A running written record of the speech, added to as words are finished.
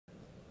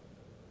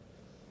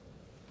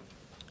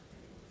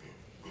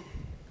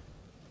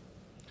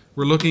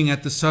We're looking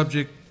at the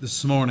subject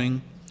this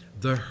morning,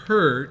 the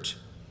hurt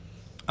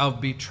of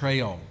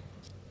betrayal.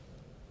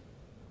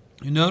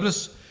 You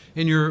notice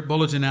in your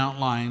bulletin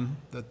outline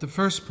that the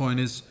first point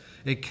is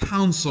a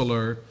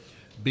counselor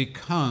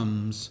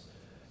becomes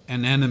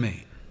an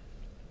enemy.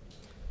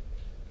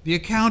 The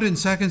account in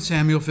 2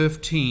 Samuel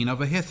 15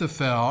 of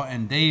Ahithophel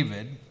and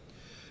David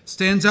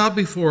stands out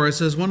before us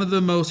as one of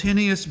the most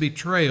heinous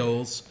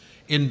betrayals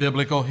in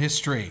biblical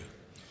history.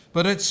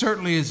 But it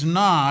certainly is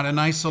not an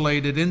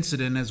isolated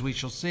incident, as we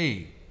shall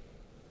see.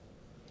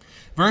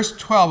 Verse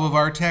 12 of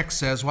our text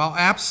says, while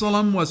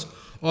Absalom was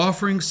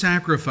offering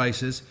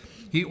sacrifices,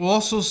 he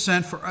also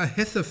sent for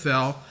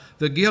Ahithophel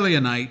the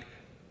Gileonite,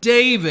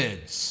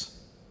 David's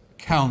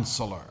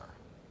counselor,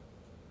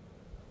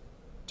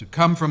 to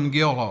come from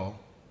Gilgal,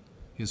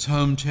 his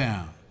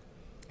hometown.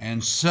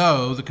 And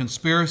so the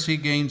conspiracy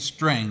gained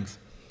strength,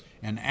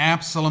 and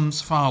Absalom's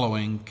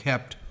following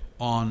kept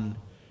on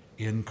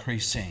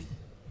increasing.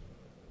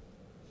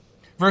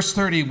 Verse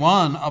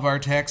 31 of our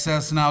text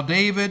says, now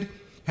David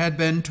had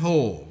been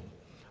told,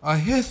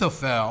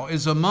 Ahithophel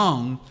is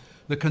among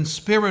the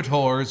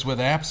conspirators with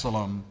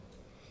Absalom.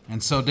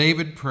 And so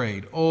David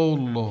prayed, O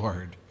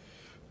Lord,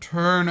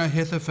 turn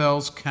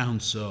Ahithophel's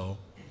counsel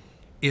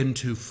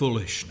into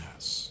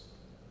foolishness.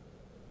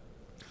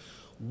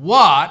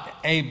 What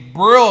a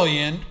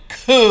brilliant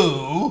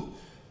coup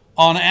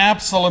on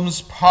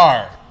Absalom's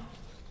part.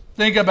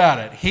 Think about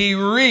it. He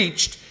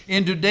reached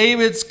into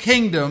David's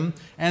kingdom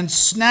and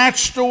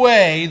snatched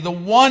away the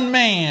one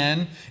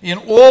man in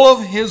all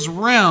of his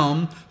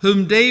realm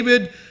whom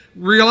David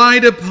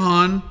relied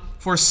upon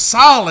for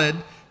solid,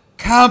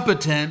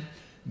 competent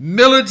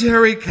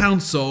military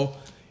counsel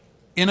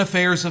in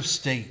affairs of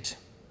state.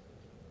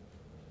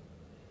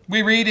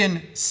 We read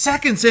in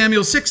 2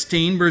 Samuel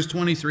 16, verse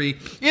 23,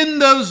 in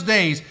those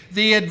days,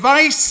 the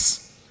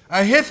advice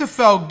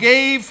Ahithophel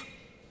gave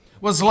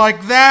was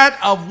like that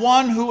of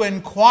one who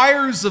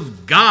inquires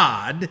of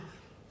God,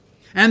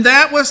 and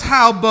that was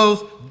how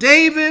both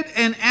David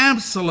and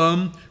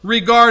Absalom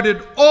regarded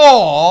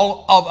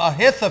all of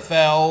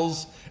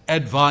Ahithophel's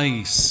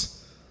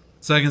advice.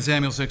 2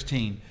 Samuel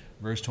 16,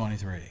 verse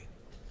 23.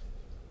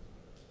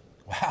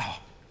 Wow.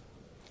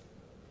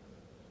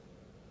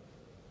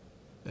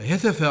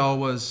 Ahithophel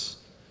was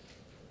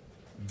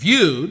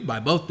viewed by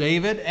both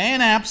David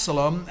and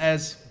Absalom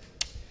as,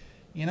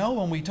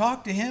 when we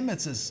talk to him,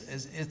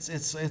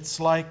 it's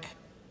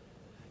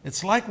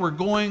like we're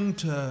going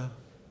to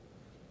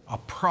a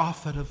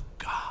prophet of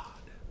God.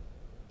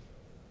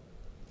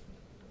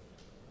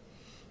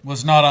 It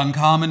was not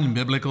uncommon in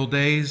biblical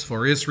days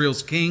for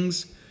Israel's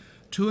kings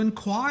to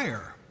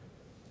inquire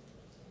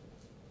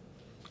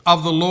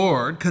of the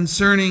Lord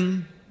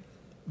concerning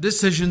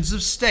decisions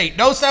of state.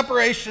 No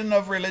separation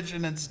of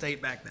religion and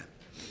state back then.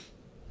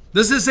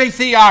 This is a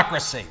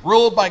theocracy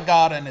ruled by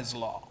God and his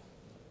law.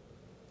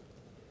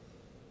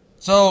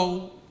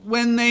 So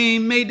when they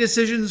made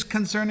decisions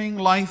concerning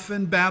life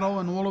and battle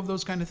and all of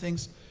those kind of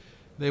things,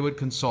 they would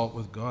consult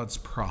with God's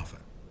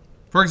prophet.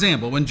 For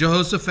example, when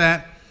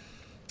Jehoshaphat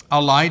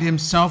allied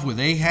himself with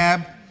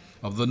Ahab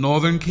of the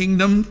northern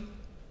kingdom,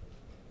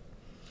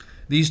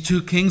 these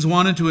two kings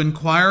wanted to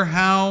inquire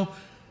how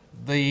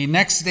the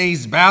next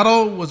day's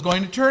battle was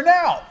going to turn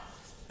out.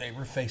 They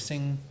were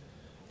facing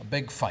a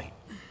big fight.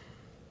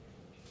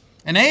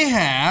 And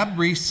Ahab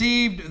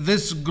received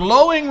this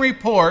glowing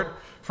report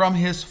from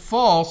his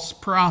false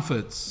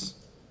prophets.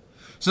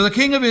 So the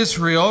king of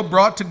Israel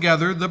brought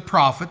together the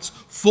prophets,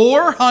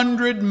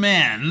 400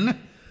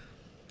 men,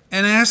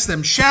 and asked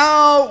them,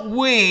 shall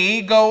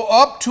we go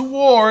up to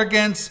war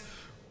against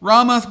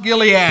Ramoth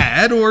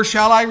Gilead, or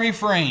shall I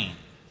refrain?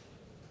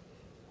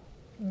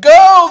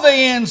 Go,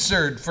 they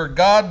answered, for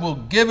God will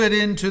give it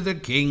into the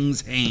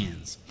king's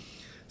hands.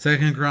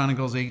 2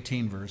 Chronicles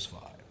 18, verse 5.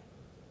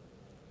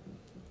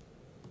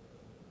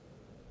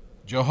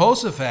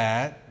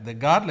 Jehoshaphat, the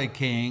godly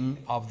king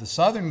of the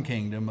southern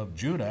kingdom of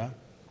Judah,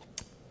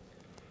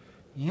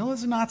 he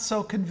was not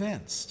so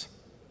convinced.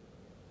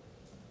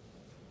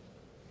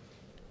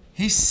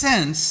 He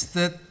sensed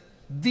that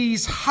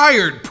these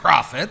hired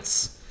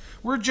prophets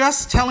were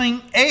just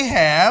telling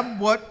Ahab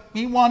what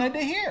he wanted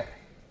to hear.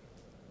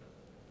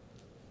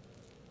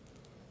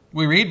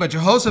 We read, but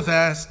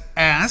Jehoshaphat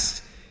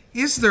asked,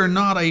 is there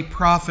not a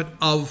prophet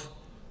of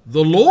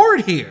the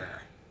Lord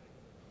here,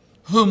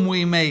 whom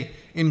we may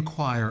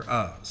inquire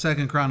of?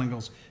 2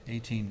 Chronicles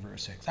 18,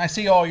 verse 6. I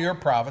see all your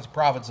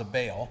prophets of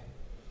Baal.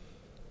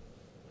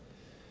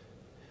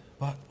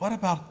 But what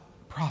about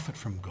prophet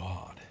from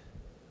God?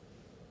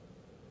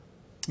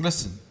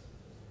 Listen,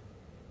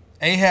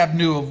 Ahab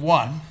knew of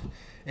one,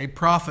 a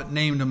prophet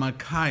named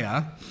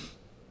Micaiah.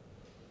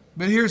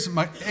 But here's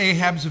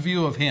Ahab's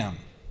view of him.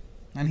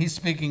 And he's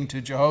speaking to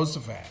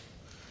Jehoshaphat.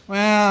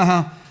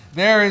 Well,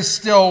 there is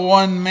still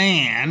one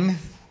man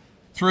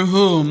through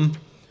whom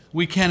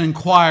we can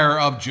inquire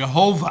of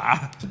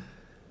Jehovah.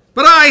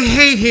 But I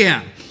hate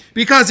him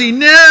because he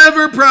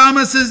never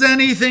promises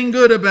anything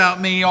good about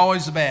me,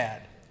 always bad.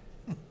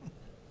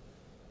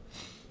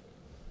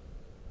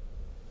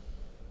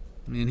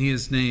 And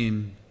his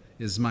name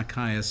is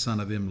Micaiah, son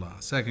of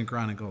Imlah. 2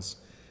 Chronicles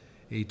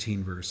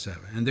 18, verse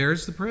 7. And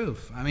there's the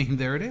proof. I mean,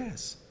 there it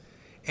is.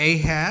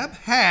 Ahab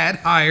had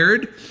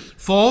hired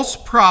false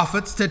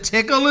prophets to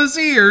tickle his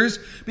ears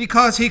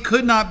because he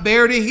could not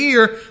bear to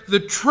hear the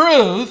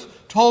truth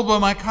told by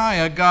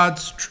Micaiah,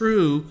 God's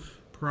true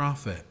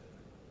prophet.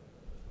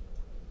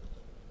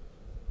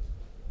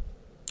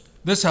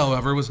 This,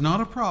 however, was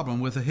not a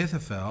problem with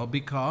Ahithophel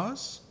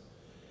because,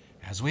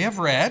 as we have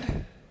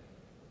read,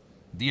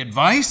 the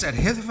advice that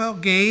Ahithophel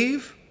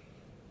gave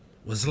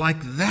was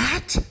like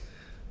that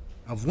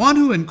of one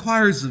who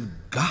inquires of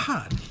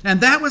God.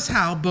 And that was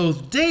how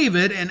both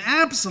David and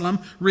Absalom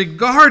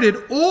regarded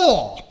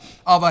all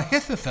of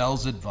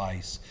Ahithophel's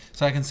advice.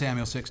 2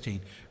 Samuel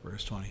 16,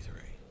 verse 23.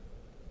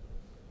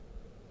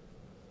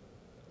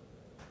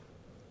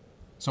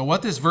 So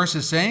what this verse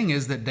is saying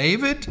is that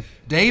David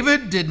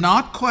did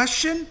not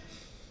question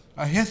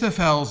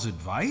Ahithophel's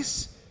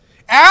advice.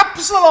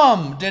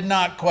 Absalom did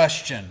not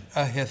question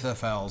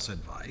Ahithophel's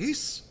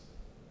advice.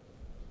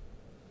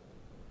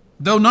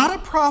 Though not a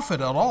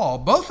prophet at all,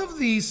 both of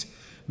these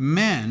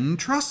men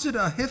trusted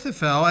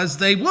Ahithophel as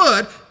they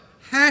would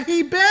had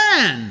he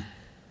been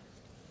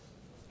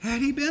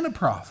a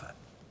prophet.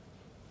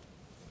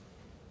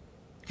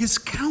 His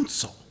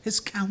counsel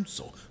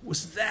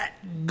was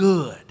that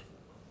good.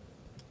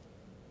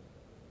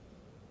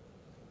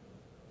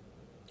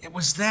 It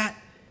was that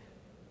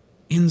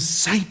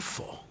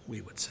insightful,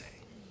 we would say.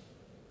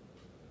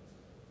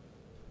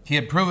 He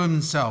had proven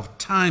himself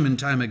time and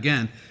time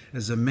again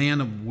as a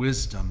man of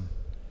wisdom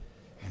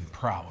and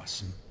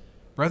prowess. And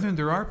brethren,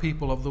 there are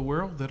people of the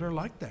world that are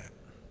like that.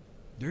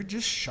 They're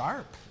just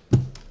sharp.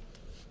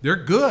 They're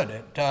good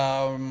at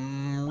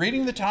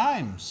reading the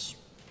times,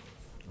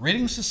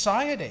 reading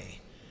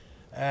society,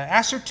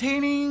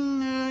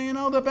 ascertaining,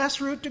 the best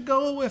route to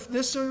go if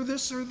this or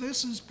this or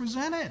this is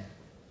presented.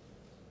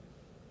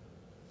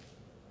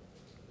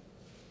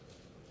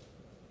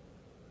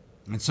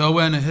 And so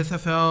when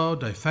Ahithophel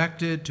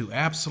defected to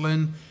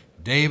Absalom,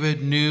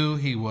 David knew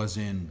he was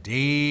in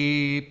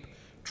deep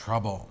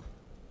trouble.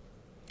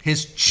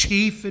 His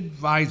chief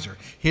advisor,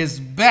 his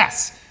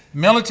best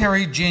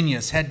military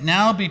genius, had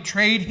now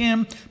betrayed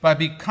him by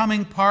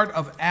becoming part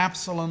of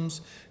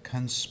Absalom's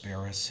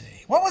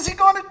conspiracy. What was he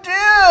going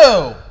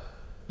to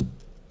do?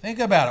 Think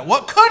about it.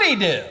 What could he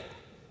do?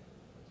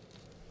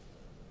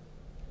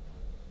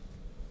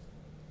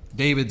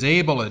 David's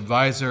able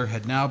advisor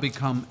had now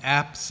become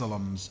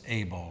Absalom's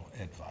able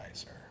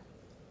advisor.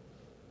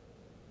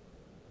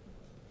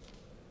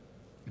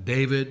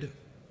 David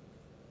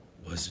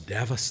was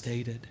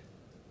devastated,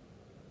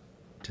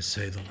 to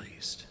say the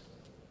least.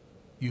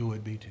 You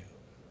would be too.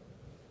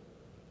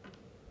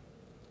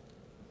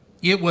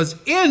 It was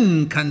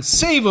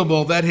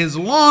inconceivable that his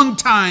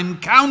longtime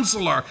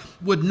counselor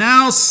would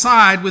now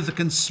side with the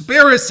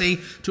conspiracy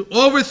to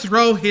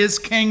overthrow his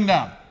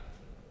kingdom.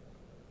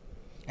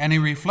 And he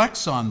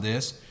reflects on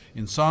this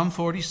in Psalm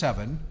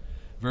 47,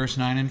 verse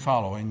 9 and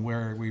following,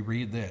 where we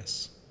read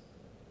this.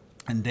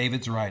 And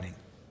David's writing,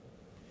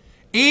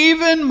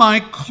 "Even my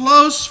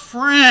close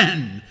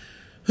friend,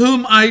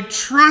 whom I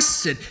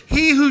trusted,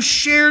 he who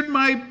shared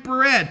my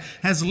bread,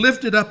 has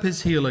lifted up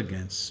his heel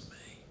against me."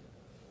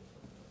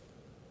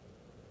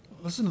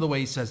 Listen to the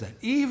way he says that.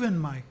 Even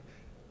my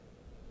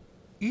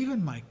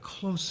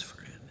close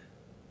friend.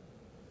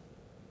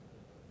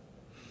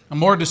 A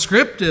more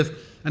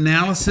descriptive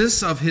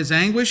analysis of his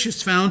anguish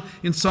is found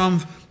in Psalm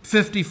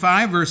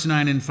 55, verse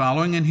 9 and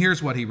following, and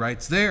here's what he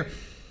writes there.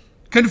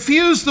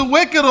 "Confuse the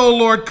wicked, O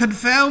Lord,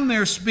 confound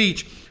their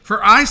speech,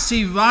 for I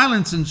see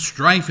violence and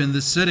strife in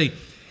the city.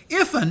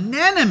 If an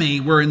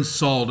enemy were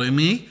insulting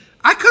me,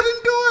 I could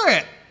endure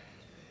it.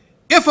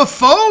 If a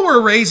foe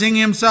were raising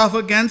himself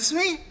against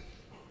me,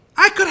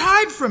 I could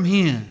hide from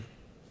him.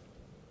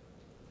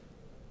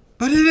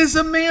 But it is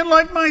a man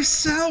like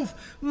myself,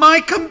 my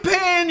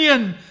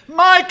companion,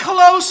 my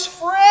close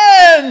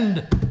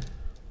friend,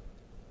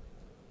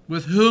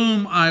 with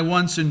whom I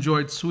once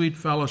enjoyed sweet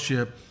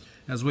fellowship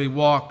as we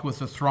walked with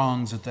the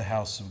throngs at the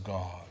house of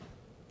God.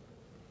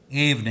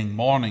 Evening,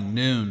 morning,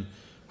 noon,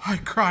 I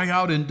cry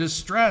out in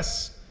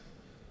distress,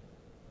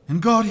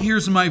 and God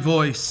hears my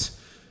voice.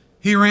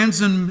 He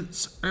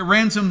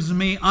ransoms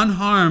me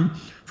unharmed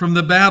from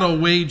the battle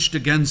waged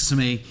against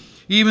me,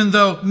 even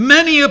though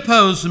many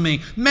oppose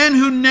me, men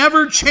who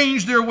never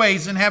change their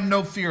ways and have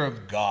no fear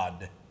of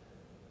God.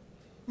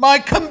 My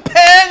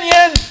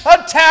companion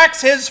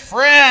attacks his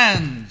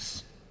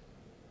friends.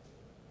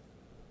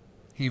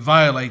 He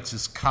violates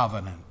his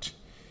covenant.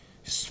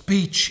 His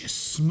speech is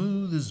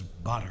smooth as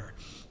butter,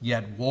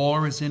 yet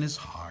war is in his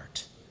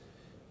heart.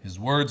 His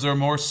words are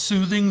more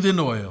soothing than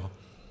oil,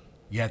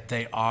 yet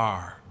they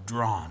are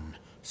drawn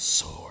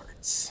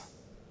swords."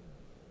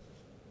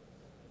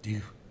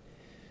 Do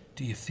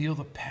you feel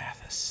the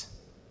pathos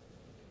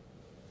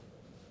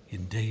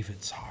in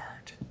David's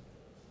heart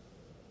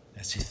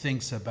as he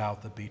thinks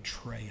about the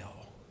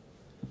betrayal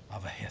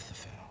of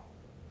Ahithophel?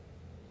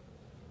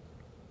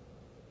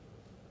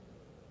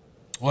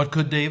 What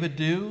could David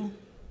do?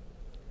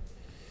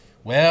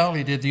 Well,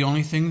 he did the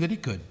only thing that he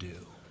could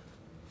do.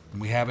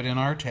 And we have it in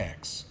our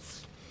text.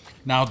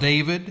 Now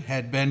David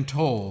had been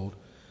told,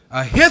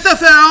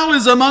 Ahithophel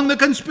is among the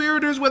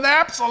conspirators with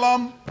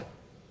Absalom.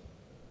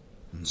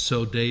 And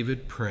so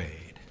David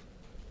prayed,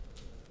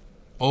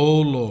 O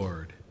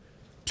Lord,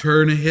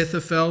 turn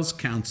Ahithophel's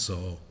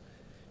counsel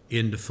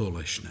into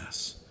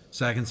foolishness.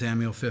 2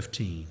 Samuel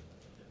 15,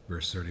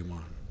 verse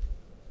 31.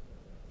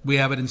 We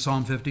have it in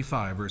Psalm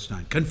 55, verse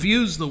 9.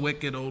 Confuse the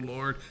wicked, O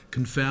Lord,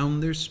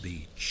 confound their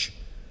speech,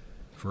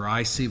 for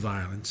I see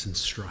violence and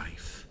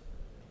strife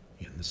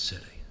in the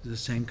city. The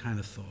same kind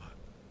of thought.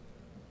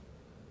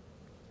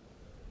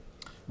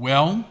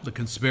 Well, the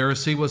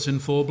conspiracy was in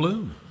full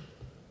bloom.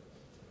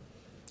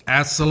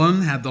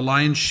 Absalom had the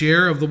lion's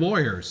share of the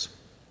warriors.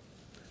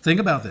 Think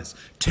about this.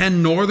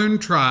 10 northern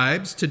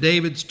tribes to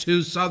David's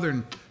 2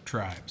 southern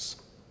tribes.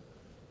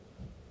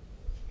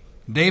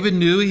 David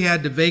knew he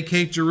had to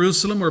vacate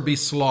Jerusalem or be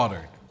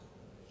slaughtered.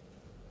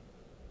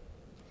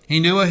 He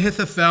knew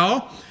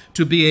Ahithophel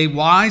to be a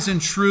wise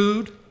and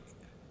shrewd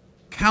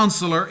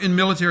counselor in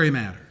military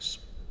matters.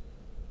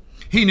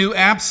 He knew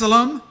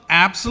Absalom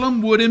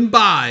would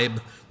imbibe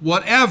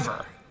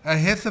whatever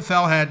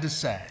Ahithophel had to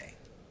say.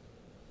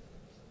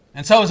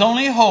 And so his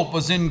only hope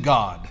was in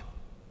God.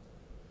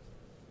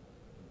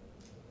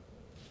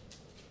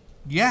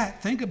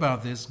 Yet, think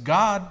about this,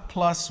 God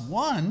plus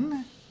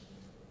 1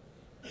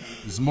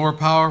 is more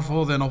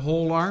powerful than a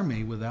whole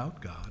army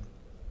without God.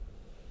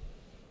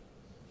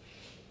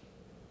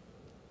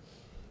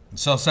 And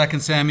so 2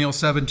 Samuel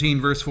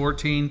 17, verse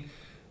 14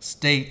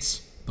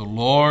 states, the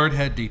Lord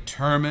had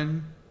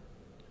determined,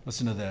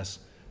 listen to this,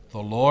 the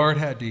Lord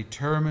had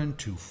determined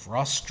to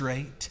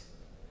frustrate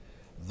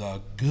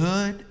the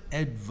good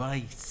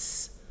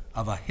advice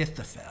of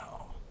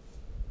Ahithophel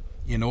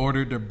in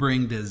order to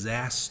bring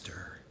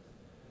disaster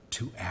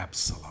to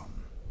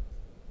Absalom.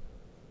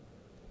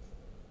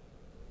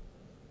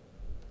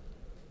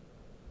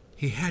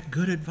 He had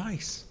good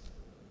advice,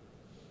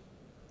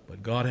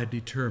 but God had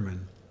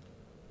determined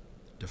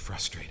to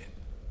frustrate it.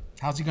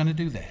 How's he going to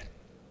do that?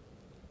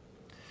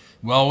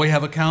 Well, we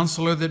have a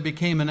counselor that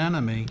became an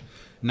enemy.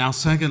 Now,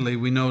 secondly,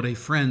 we note a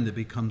friend that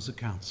becomes a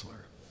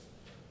counselor.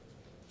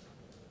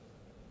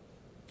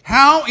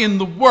 How in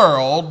the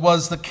world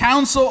was the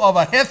counsel of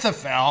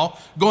Ahithophel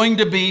going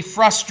to be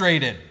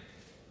frustrated?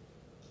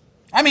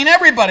 I mean,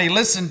 everybody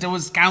listened to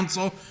his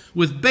counsel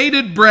with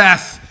bated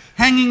breath,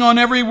 hanging on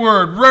every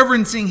word,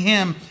 reverencing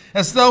him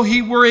as though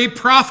he were a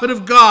prophet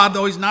of God,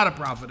 though he's not a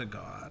prophet of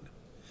God,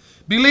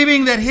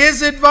 believing that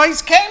his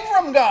advice came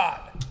from God.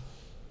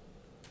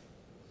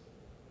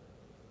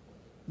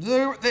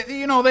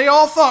 They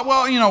all thought,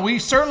 well, we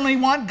certainly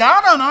want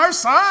God on our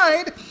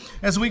side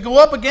as we go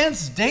up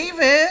against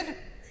David.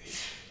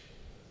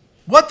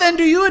 What then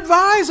do you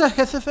advise,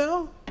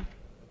 Ahithophel?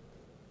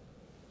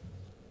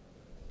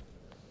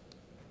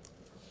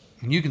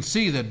 And you can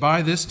see that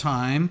by this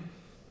time,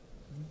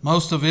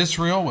 most of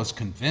Israel was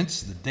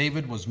convinced that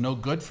David was no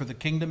good for the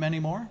kingdom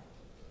anymore.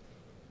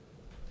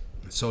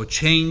 So a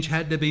change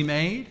had to be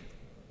made.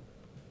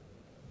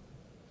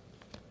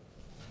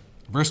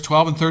 Verse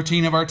 12 and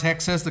 13 of our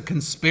text says the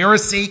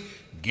conspiracy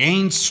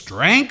gained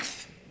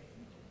strength,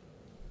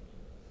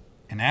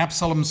 and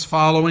Absalom's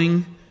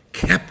following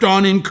kept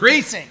on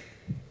increasing.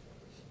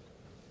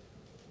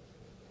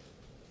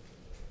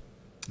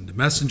 And the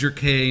messenger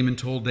came and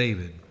told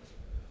David,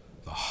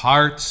 the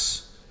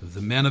hearts of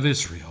the men of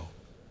Israel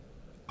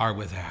are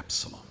with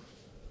Absalom.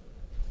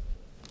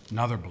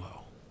 Another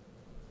blow.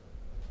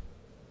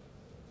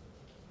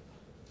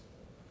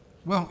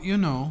 Well,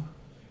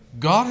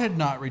 God had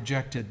not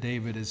rejected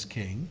David as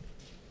king.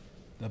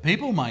 The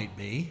people might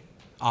be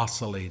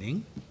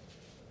oscillating,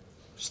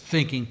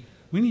 thinking,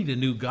 we need a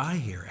new guy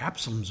here.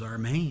 Absalom's our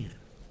man.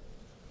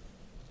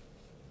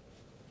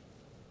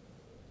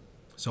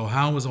 So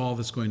how was all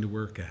this going to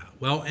work out?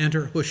 Well,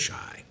 enter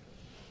Hushai.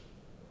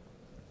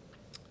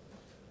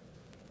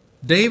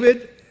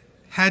 David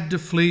had to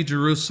flee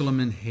Jerusalem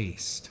in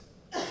haste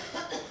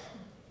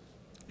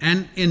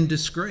and in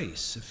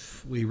disgrace,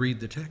 if we read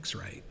the text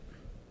right.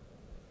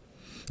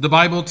 The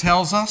Bible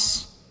tells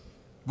us,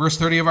 verse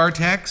 30 of our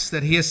text,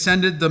 that he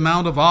ascended the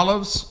Mount of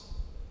Olives,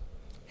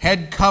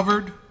 head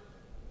covered,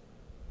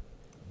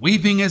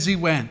 weeping as he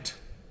went.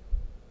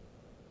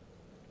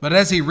 But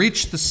as he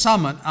reached the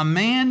summit, a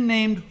man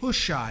named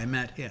Hushai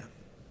met him.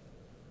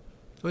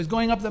 So he's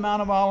going up the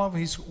Mount of Olives,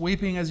 he's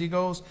weeping as he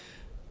goes,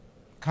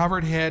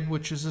 covered head,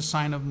 which is a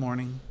sign of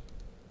mourning.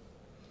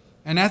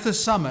 And at the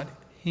summit,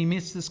 he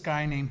meets this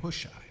guy named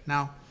Hushai.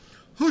 Now,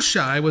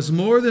 Hushai was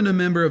more than a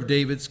member of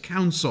David's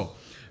council.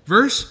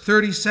 Verse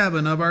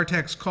 37 of our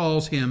text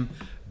calls him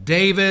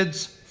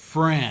David's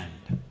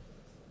friend.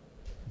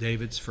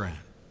 David's friend.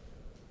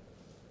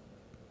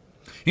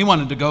 He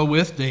wanted to go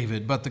with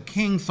David, but the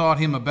king thought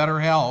him a better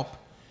help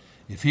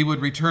if he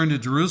would return to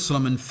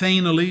Jerusalem and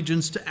feign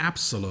allegiance to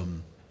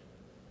Absalom.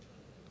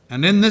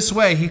 And in this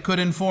way, he could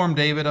inform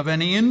David of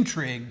any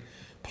intrigue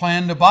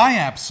planned to buy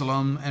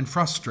Absalom and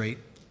frustrate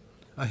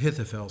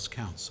Ahithophel's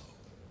counsel.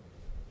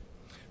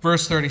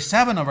 Verse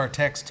 37 of our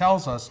text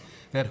tells us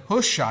that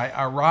Hushai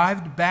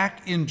arrived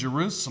back in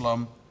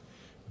Jerusalem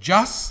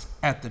just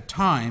at the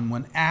time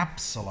when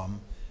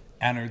Absalom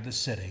entered the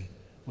city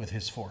with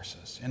his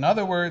forces. In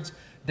other words,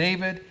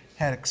 David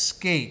had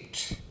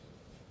escaped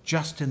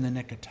just in the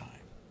nick of time.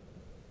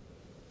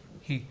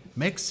 He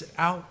makes it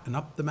out and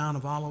up the Mount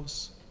of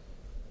Olives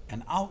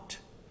and out,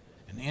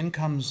 and in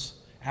comes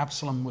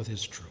Absalom with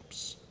his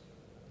troops.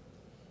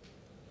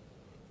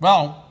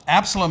 Well,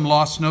 Absalom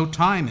lost no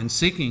time in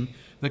seeking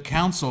the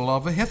counsel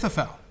of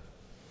Ahithophel,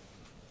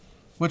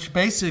 which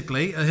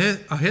basically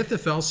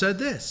Ahithophel said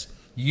this: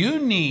 you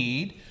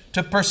need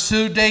to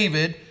pursue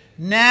David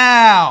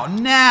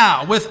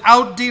now,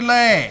 without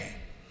delay.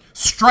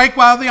 Strike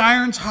while the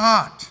iron's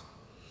hot.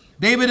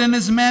 David and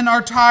his men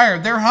are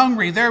tired. They're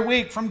hungry. They're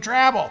weak from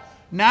travel.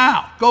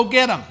 Now, go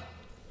get them.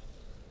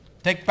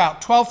 Take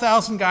about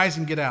 12,000 guys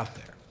and get out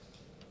there.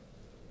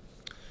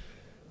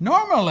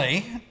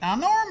 Normally,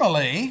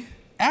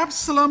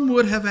 Absalom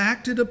would have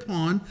acted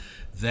upon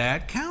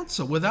that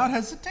counsel without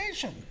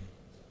hesitation.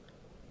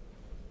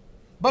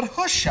 But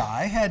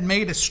Hushai had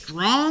made a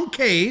strong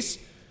case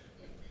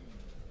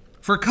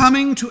for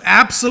coming to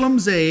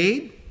Absalom's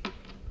aid.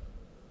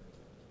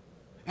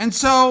 And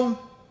so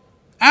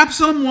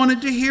Absalom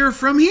wanted to hear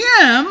from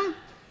him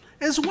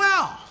as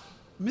well.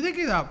 I mean, think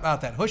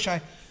about that.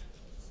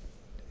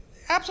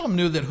 Absalom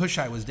knew that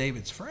Hushai was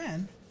David's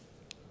friend.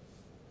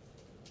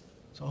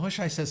 So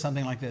Hushai says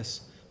something like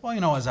this: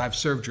 well, as I've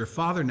served your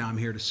father, now I'm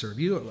here to serve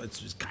you. It's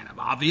just kind of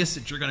obvious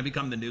that you're going to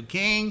become the new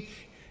king.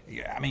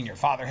 Your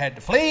father had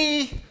to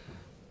flee.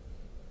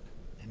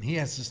 And he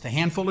has just a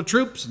handful of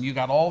troops, and you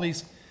got all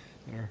these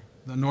that are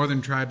the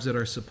northern tribes that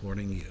are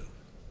supporting you.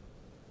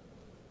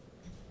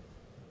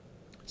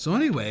 So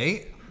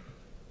anyway,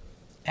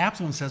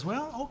 Absalom says,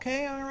 well,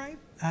 okay, all right.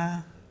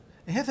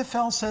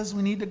 Ahithophel says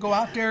we need to go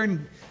out there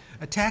and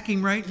attack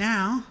him right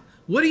now.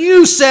 What do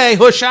you say,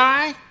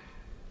 Hushai?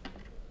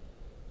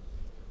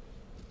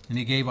 And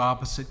he gave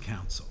opposite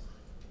counsel.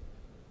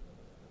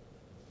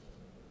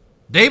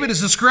 David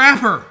is a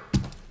scrapper,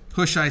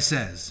 Hushai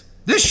says.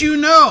 This you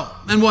know,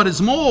 and what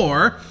is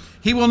more,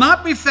 he will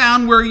not be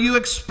found where you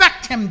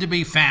expect him to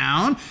be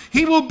found.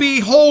 He will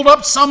be holed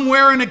up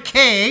somewhere in a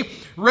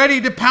cave,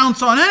 ready to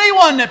pounce on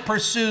anyone that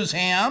pursues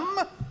him.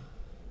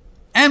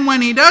 And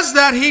when he does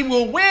that, he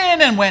will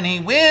win. And when he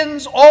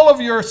wins, all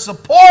of your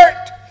support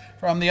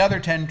from the other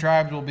 10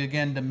 tribes will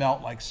begin to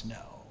melt like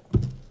snow.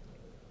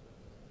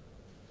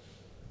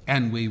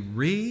 And we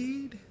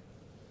read,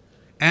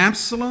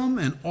 Absalom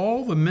and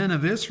all the men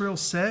of Israel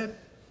said,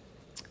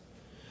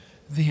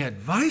 the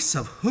advice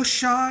of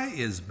Hushai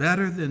is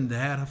better than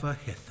that of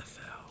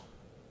Ahithophel.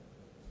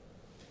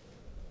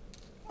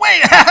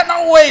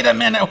 Wait a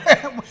minute.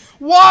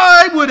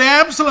 Why would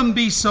Absalom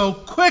be so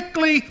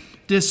quickly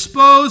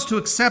disposed to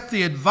accept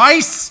the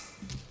advice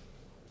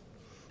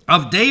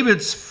of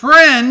David's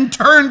friend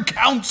turned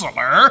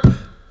counselor?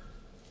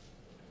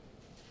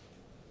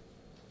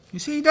 You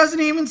see, he doesn't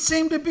even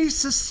seem to be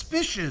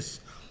suspicious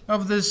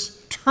of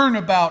this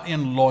turnabout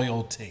in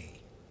loyalty.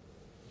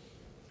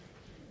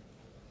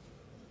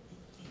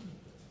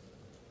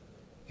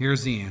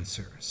 Here's the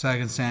answer.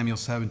 2 Samuel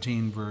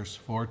 17, verse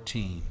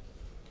 14.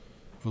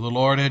 For the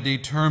Lord had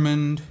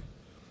determined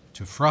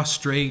to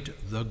frustrate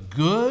the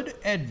good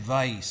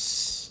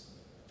advice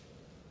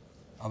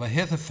of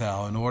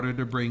Ahithophel in order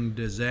to bring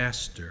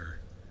disaster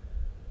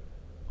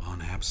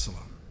on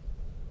Absalom.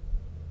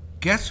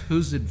 Guess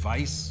whose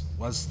advice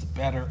was the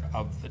better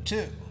of the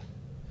two?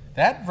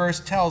 That verse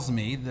tells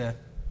me the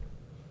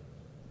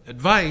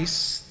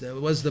advice that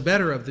was the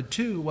better of the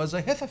two was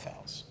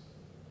Ahithophel's.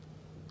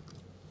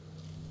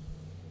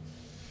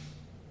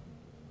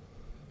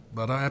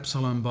 But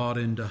Absalom bought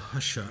into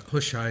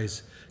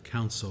Hushai's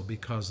counsel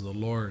because the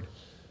Lord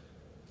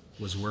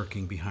was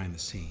working behind the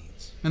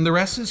scenes. And the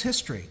rest is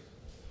history.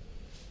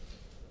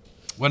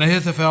 When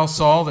Ahithophel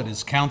saw that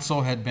his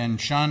counsel had been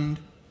shunned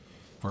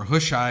for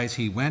Hushai's,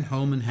 he went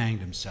home and hanged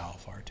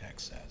himself, our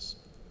text says.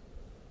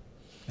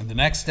 And the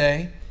next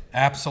day,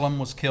 Absalom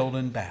was killed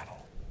in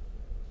battle.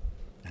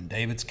 And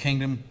David's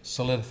kingdom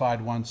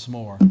solidified once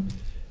more.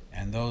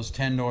 And those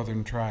 10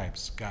 northern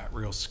tribes got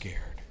real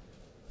scared,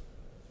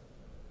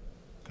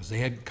 because they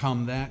had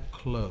come that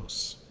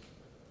close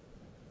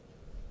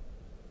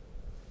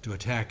to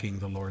attacking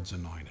the Lord's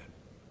anointed.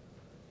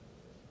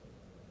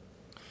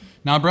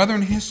 Now,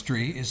 brethren,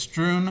 history is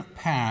strewn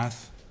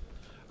path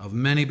of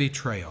many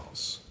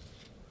betrayals.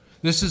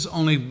 This is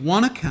only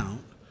one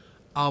account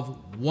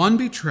of one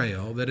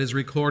betrayal that is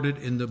recorded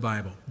in the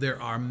Bible.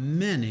 There are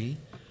many,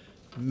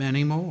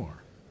 many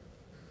more.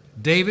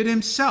 David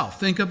himself,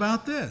 think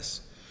about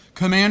this,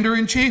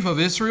 commander-in-chief of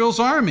Israel's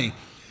army,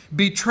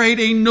 betrayed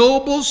a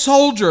noble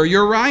soldier,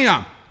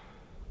 Uriah,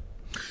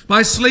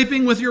 by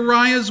sleeping with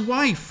Uriah's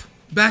wife,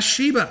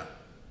 Bathsheba,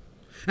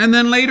 and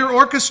then later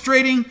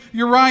orchestrating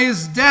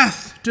Uriah's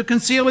death to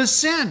conceal his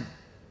sin.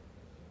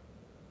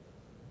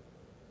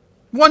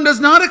 One does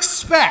not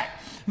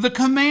expect the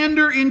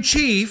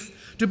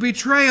commander-in-chief to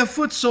betray a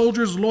foot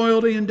soldier's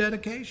loyalty and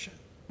dedication,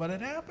 but it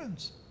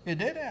happens. It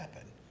did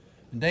happen.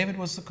 And David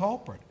was the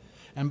culprit.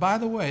 And by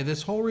the way,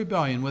 this whole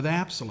rebellion with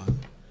Absalom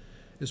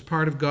is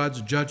part of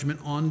God's judgment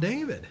on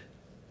David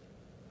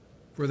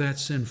for that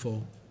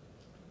sinful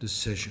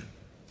decision.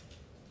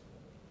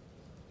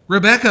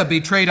 Rebekah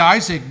betrayed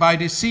Isaac by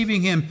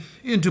deceiving him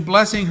into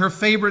blessing her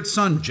favorite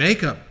son,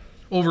 Jacob,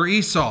 over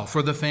Esau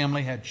for the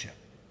family headship.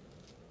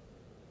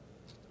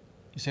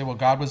 You say, well,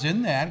 God was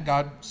in that.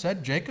 God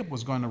said Jacob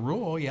was going to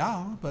rule,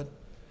 yeah, but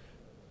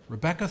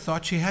Rebekah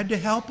thought she had to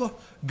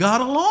help God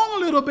along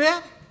a little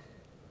bit.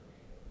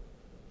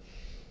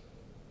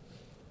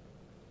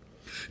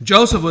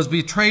 Joseph was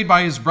betrayed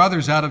by his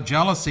brothers out of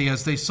jealousy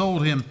as they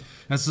sold him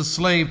as a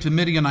slave to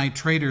Midianite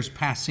traders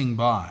passing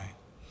by.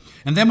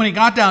 And then when he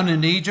got down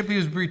into Egypt, he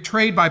was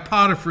betrayed by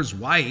Potiphar's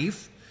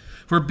wife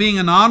for being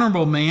an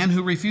honorable man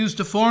who refused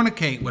to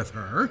fornicate with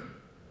her.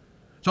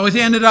 So he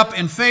ended up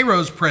in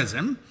Pharaoh's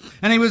prison,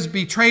 and he was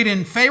betrayed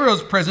in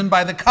Pharaoh's prison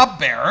by the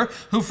cupbearer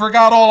who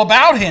forgot all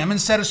about him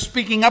instead of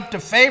speaking up to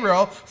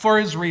Pharaoh for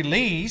his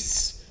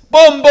release.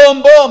 Boom,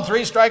 boom, boom,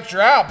 3 strikes,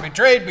 you're out.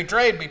 Betrayed,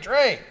 betrayed,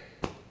 betrayed.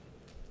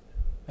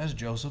 That's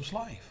Joseph's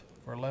life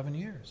for 11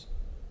 years.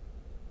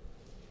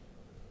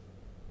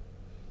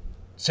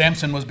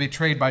 Samson was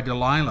betrayed by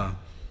Delilah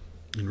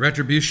in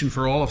retribution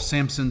for all of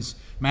Samson's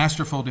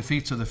masterful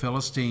defeats of the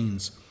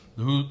Philistines,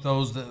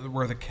 those that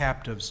were the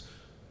captors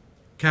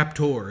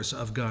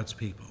of God's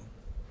people.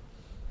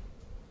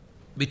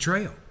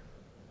 Betrayal.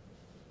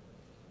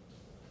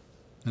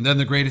 And then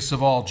the greatest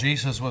of all,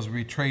 Jesus was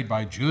betrayed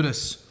by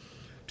Judas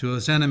to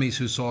his enemies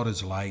who sought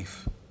his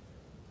life,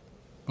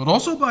 but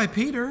also by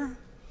Peter,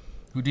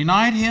 who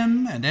denied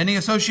him and any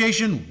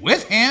association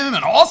with him,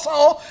 and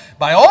also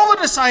by all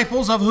the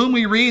disciples of whom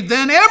we read,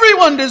 then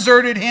everyone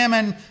deserted him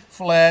and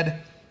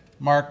fled.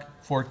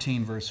 Mark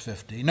 14, verse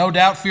 50. No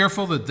doubt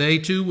fearful that they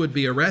too would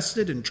be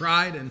arrested and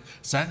tried and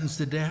sentenced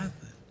to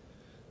death.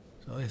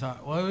 So they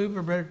thought, well, we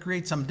better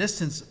create some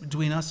distance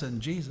between us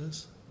and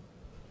Jesus.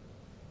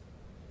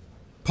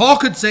 Paul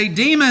could say,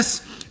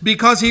 Demas,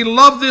 because he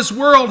loved this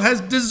world, has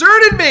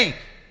deserted me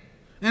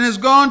and has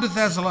gone to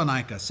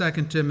Thessalonica,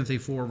 2 Timothy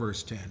 4,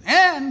 verse 10.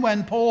 And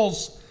when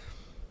Paul's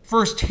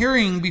first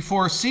hearing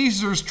before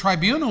Caesar's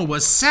tribunal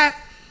was set,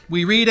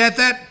 we read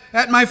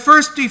at my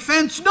first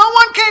defense, no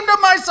one came to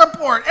my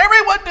support.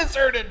 Everyone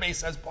deserted me,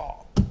 says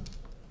Paul.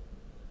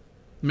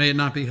 May it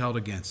not be held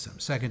against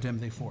them. 2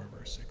 Timothy 4,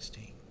 verse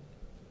 16.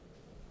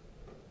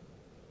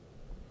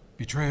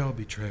 Betrayal,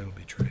 betrayal,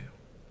 betrayal.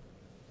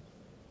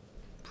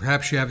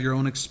 Perhaps you have your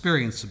own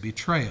experience of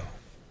betrayal.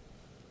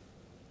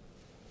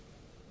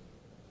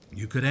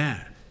 You could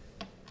add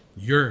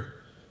your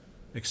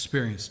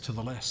experience to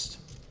the list.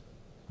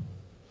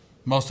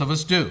 Most of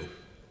us do.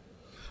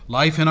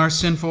 Life in our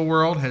sinful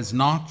world has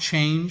not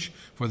changed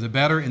for the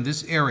better in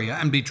this area,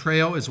 and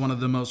betrayal is one of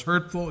the most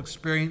hurtful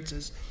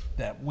experiences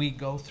that we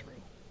go through.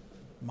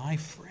 My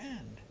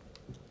friend,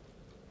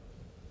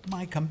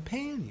 my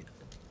companion,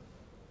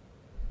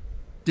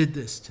 did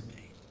this to me.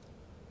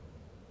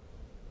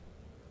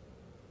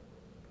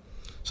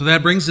 So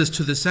that brings us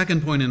to the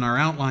second point in our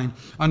outline,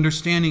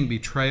 understanding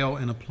betrayal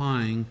and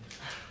applying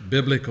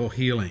biblical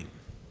healing.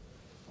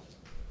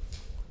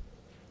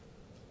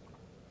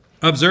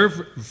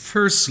 Observe,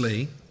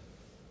 firstly,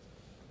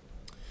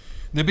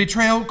 the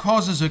betrayal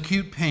causes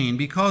acute pain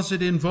because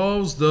it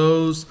involves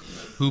those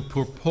who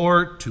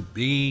purport to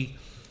be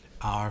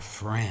our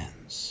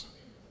friends.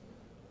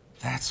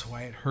 That's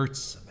why it hurts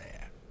so bad.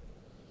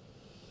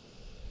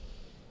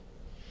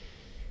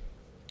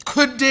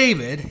 Could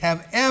David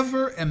have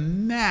ever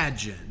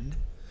imagined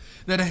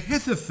that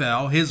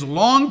Ahithophel, his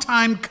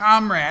longtime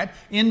comrade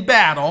in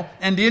battle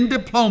and in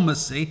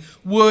diplomacy,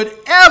 would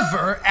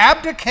ever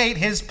abdicate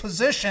his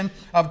position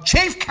of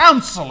chief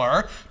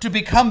counselor to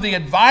become the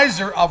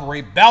advisor of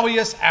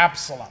rebellious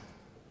Absalom?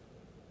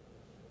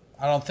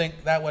 I don't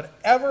think that would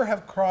ever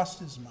have crossed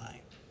his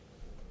mind.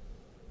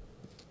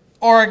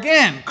 Or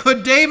again,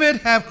 could David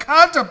have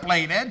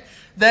contemplated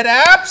that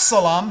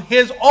Absalom,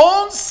 his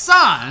own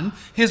son,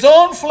 his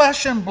own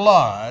flesh and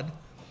blood,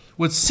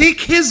 would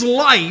seek his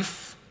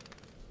life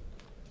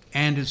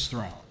and his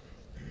throne?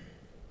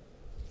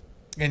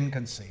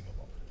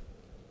 Inconceivable.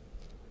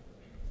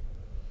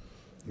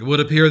 It would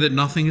appear that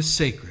nothing is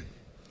sacred,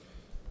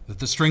 that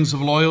the strings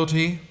of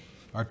loyalty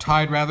are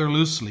tied rather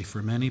loosely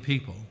for many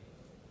people.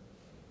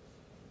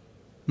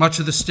 Much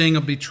of the sting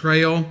of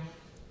betrayal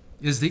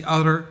is the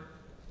utter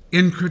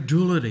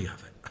incredulity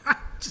of it. I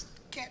just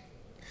can't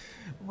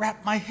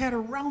wrap my head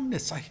around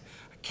this. I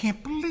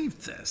can't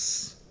believe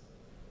this.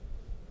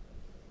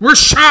 We're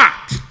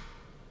shocked.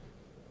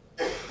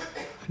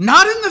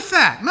 Not in the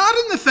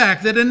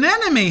fact that an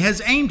enemy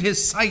has aimed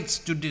his sights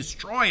to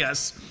destroy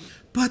us,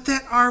 but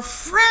that our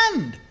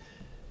friend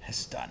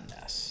has done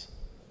this.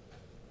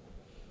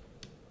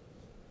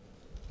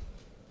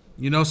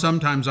 You know,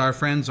 sometimes our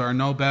friends are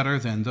no better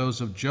than those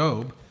of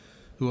Job,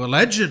 who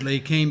allegedly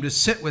came to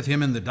sit with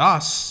him in the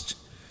dust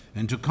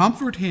and to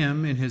comfort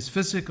him in his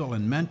physical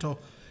and mental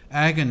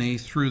agony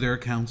through their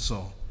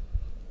counsel.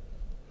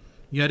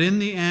 Yet in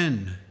the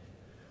end,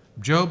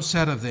 Job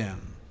said of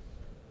them,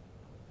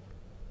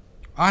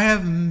 I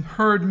have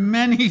heard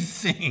many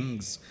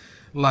things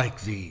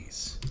like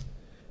these.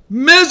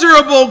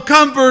 Miserable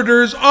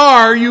comforters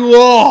are you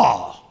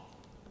all.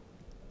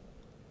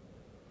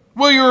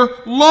 Will your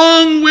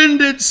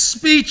long-winded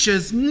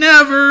speeches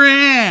never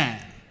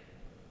end?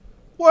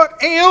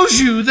 What ails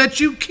you that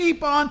you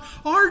keep on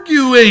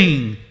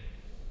arguing?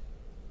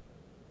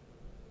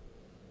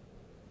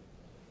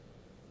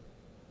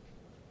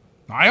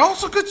 I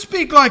also could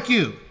speak like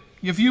you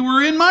if you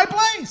were in my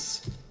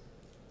place.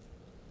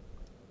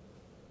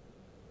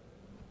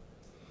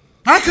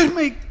 I could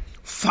make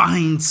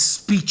fine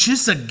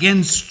speeches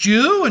against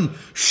you and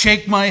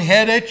shake my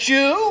head at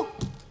you.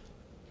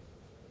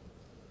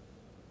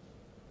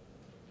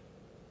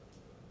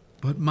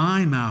 But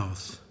my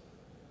mouth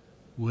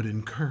would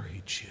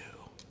encourage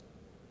you.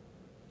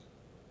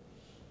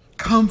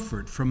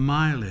 Comfort from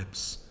my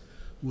lips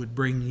would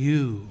bring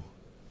you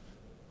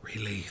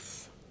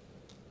relief.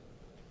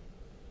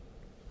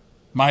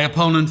 My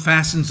opponent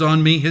fastens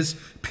on me his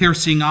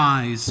piercing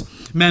eyes.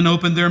 Men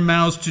open their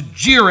mouths to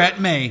jeer at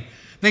me.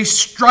 They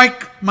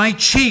strike my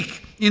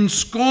cheek in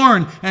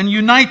scorn and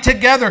unite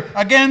together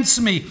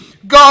against me.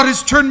 God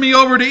has turned me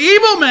over to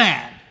evil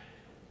man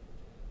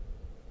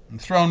and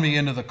thrown me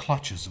into the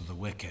clutches of the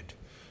wicked.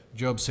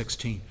 Job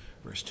 16,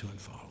 verse 2 and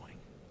following.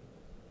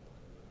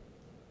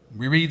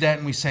 We read that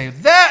and we say,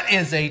 that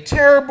is a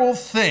terrible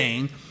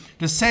thing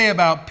to say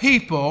about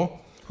people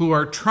who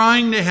are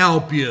trying to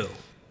help you.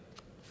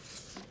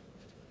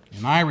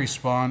 And I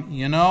respond,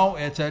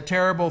 it's a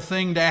terrible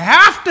thing to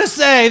have to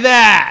say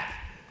that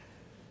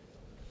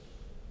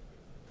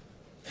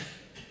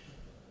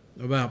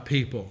about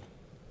people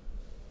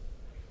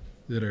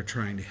that are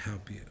trying to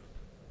help you.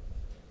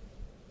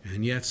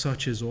 And yet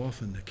such is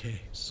often the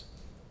case.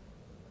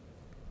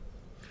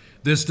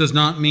 This does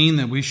not mean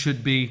that we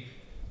should be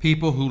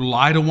people who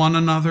lie to one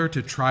another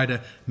to try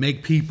to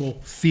make people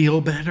feel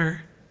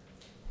better.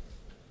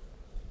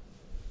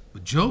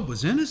 But Job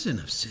was innocent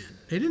of sin.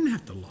 They didn't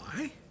have to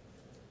lie.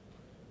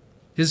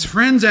 His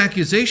friends'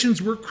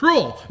 accusations were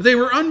cruel. They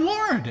were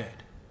unwarranted.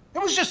 It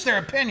was just their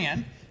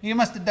opinion. You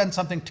must have done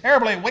something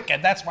terribly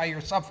wicked. That's why you're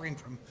suffering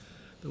from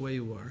the way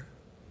you are.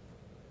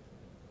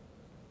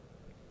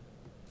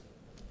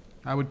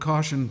 I would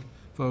caution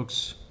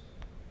folks,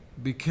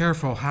 be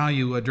careful how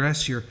you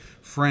address your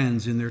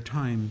friends in their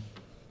time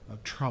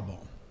of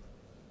trouble.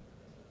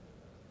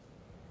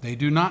 They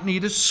do not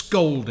need a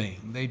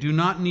scolding. They do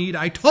not need,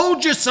 I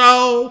told you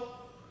so.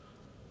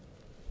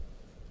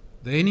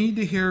 They need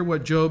to hear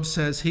what Job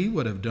says he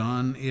would have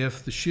done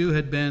if the shoe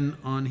had been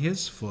on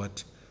his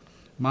foot.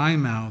 My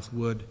mouth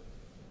would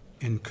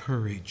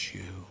encourage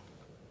you.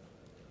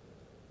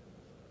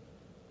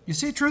 You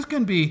see, truth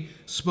can be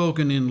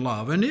spoken in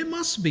love, and it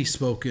must be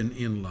spoken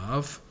in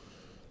love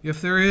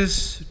if there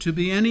is to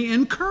be any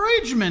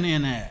encouragement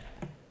in it.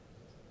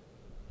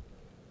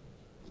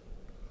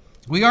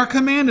 We are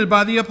commanded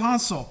by the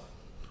apostle.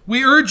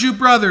 We urge you,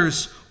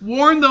 brothers,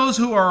 warn those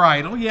who are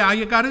idle. Yeah,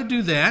 you got to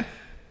do that.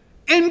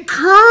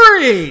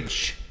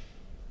 Encourage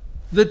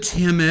the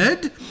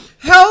timid.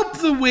 Help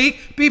the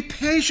weak. Be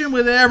patient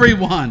with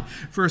everyone.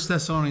 1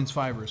 Thessalonians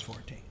 5, verse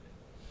 14.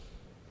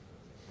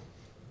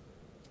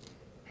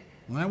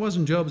 Well, that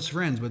wasn't Job's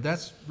friends, but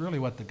that's really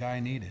what the guy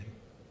needed.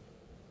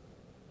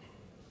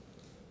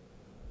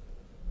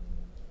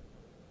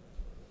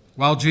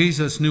 While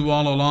Jesus knew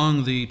all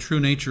along the true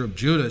nature of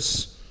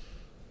Judas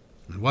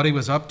and what he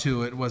was up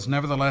to, it was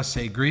nevertheless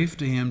a grief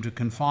to him to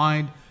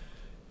confide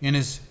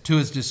to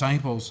his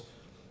disciples,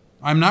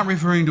 I'm not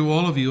referring to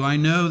all of you. I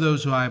know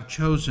those who I have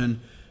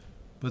chosen,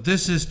 but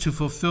this is to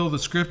fulfill the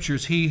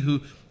scriptures. He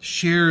who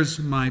shares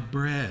my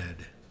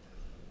bread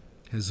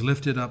has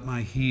lifted up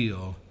my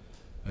heel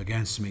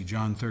against me.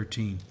 John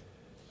 13,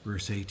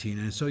 verse 18.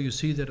 And so you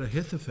see that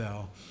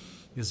Ahithophel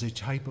is a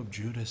type of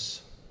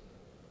Judas.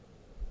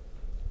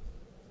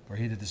 For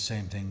he did the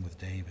same thing with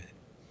David.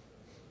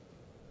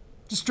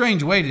 It's a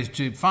strange way to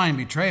define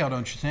betrayal,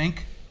 don't you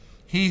think?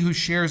 He who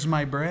shares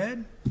my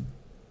bread?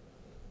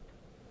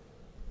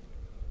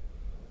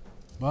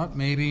 But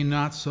maybe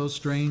not so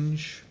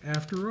strange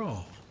after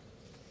all.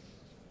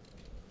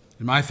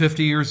 In my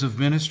 50 years of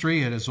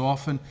ministry, it has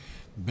often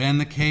been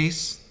the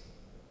case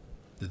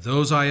that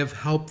those I have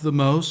helped the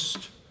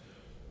most,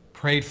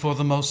 prayed for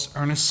the most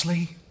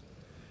earnestly,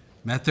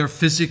 met their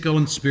physical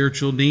and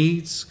spiritual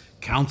needs,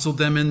 counseled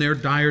them in their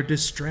dire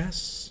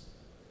distress,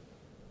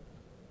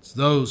 it's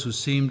those who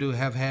seem to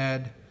have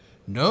had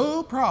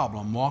no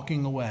problem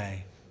walking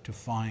away to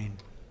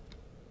find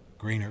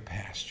greener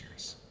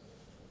pastures.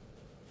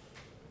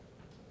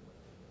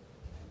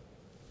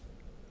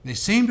 They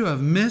seem to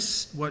have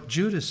missed what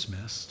Judas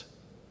missed.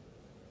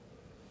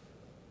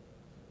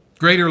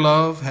 Greater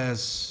love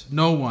has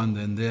no one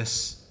than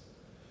this,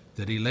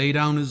 that he lay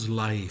down his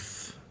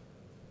life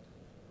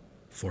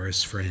for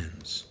his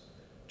friends.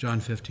 John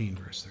 15,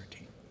 verse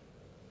 13.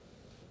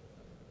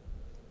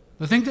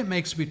 The thing that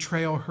makes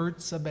betrayal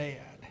hurt so bad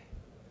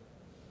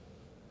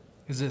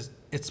is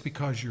it's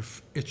because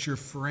it's your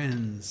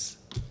friends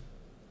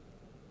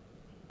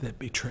that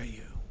betray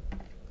you.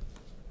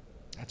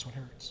 That's what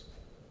hurts.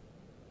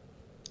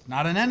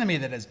 Not an enemy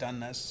that has done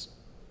this.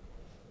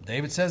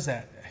 David says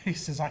that. He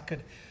says, I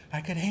could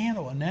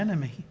handle an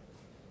enemy.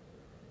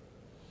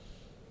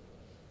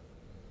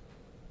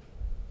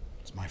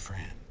 It's my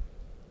friend.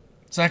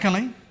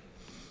 Secondly,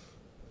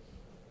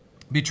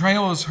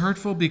 betrayal is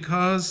hurtful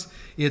because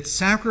it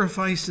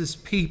sacrifices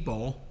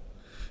people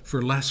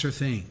for lesser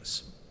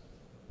things.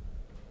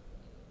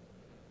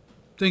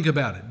 Think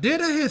about it.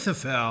 Did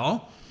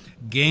Ahithophel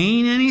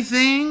gain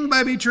anything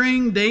by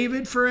betraying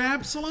David for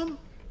Absalom?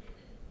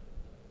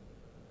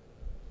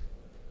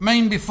 I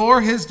mean,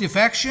 before his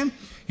defection,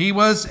 he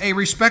was a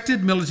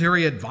respected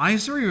military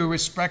advisor. He was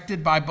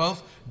respected by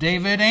both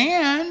David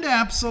and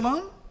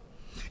Absalom.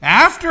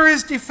 After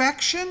his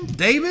defection,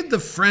 David, the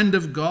friend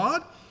of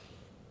God,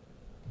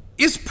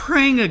 is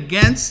praying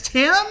against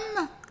him.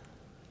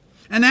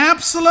 And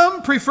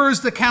Absalom prefers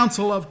the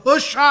counsel of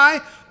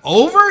Hushai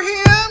over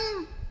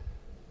him.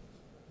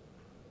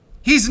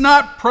 He's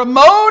not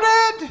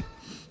promoted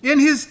in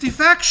his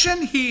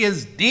defection. He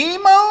is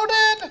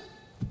demoted.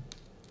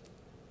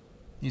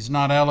 He's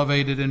not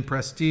elevated in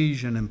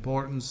prestige and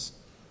importance.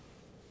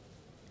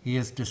 He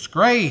is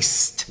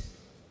disgraced.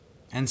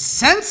 And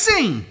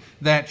sensing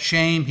that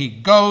shame, he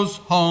goes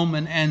home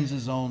and ends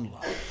his own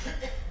life.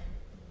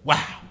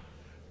 Wow.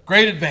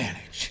 Great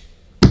advantage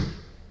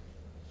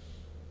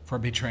for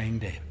betraying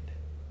David.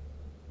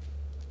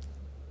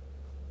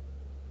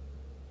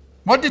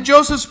 What did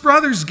Joseph's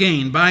brothers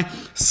gain by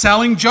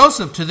selling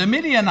Joseph to the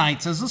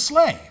Midianites as a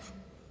slave?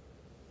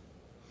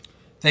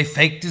 They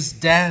faked his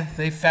death.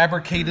 They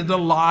fabricated a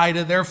lie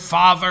to their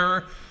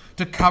father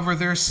to cover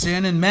their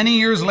sin. And many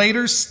years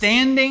later,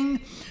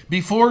 standing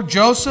before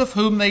Joseph,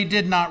 whom they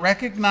did not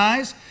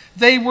recognize,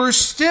 they were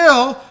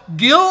still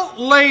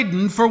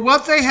guilt-laden for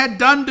what they had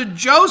done to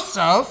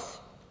Joseph,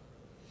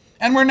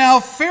 and were now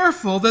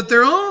fearful that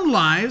their own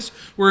lives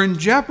were in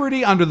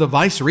jeopardy under the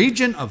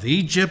vice-regent of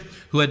Egypt,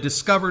 who had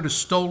discovered a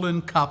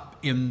stolen cup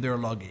in their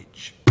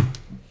luggage.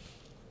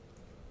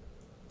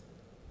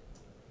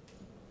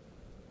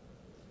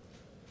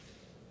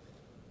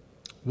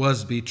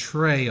 Was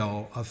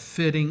betrayal a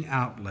fitting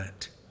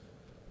outlet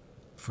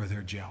for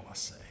their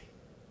jealousy?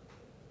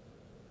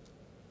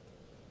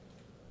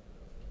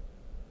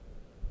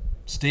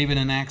 Stephen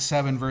in Acts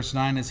 7 verse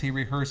 9, as he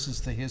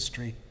rehearses the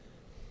history,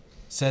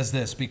 says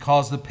this: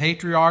 because the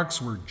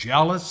patriarchs were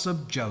jealous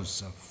of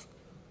Joseph,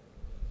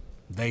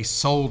 they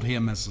sold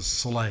him as a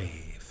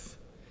slave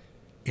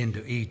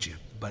into Egypt,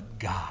 but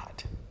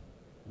God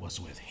was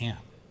with him.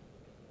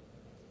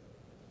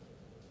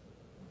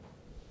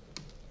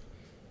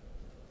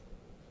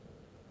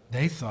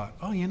 They thought,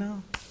 oh,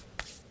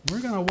 we're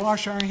going to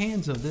wash our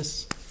hands of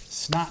this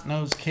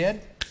snot-nosed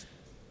kid.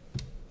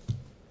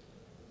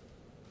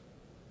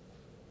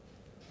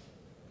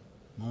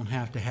 Won't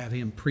have to have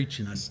him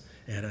preaching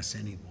at us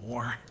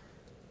anymore.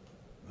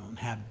 Won't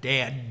have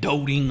Dad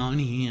doting on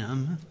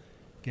him,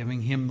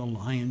 giving him the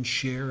lion's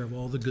share of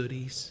all the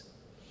goodies.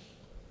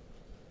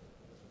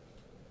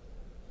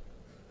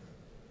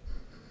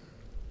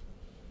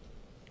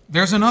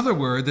 There's another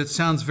word that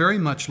sounds very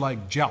much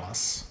like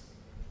jealous,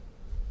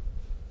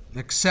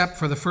 except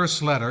for the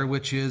first letter,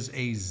 which is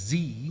a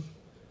Z,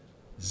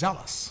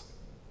 zealous.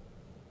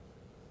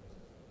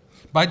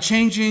 By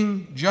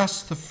changing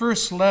just the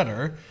first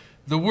letter,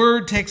 the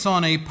word takes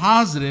on a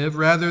positive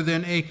rather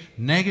than a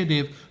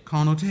negative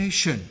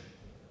connotation.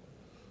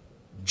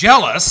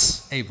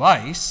 Jealous, a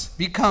vice,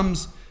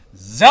 becomes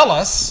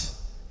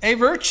zealous, a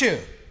virtue.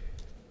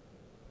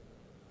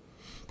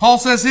 Paul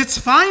says it's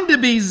fine to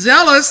be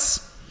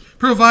zealous,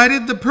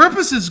 provided the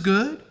purpose is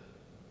good,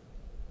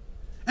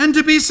 and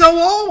to be so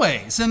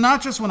always, and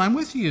not just when I'm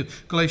with you,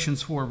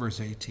 Galatians 4, verse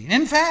 18.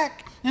 In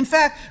fact,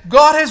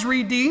 God has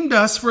redeemed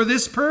us for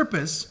this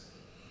purpose.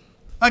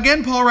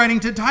 Again, Paul writing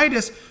to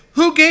Titus,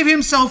 who gave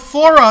himself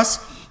for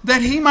us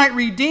that he might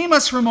redeem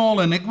us from all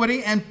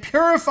iniquity and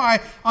purify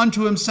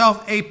unto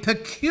himself a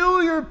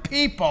peculiar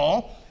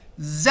people,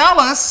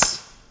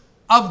 zealous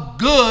of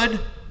good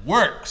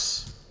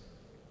works.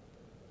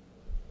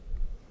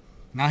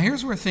 Now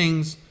here's where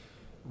things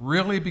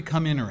really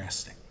become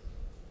interesting.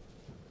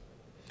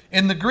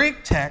 In the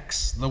Greek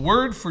text, the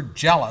word for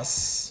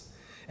jealous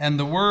and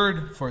the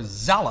word for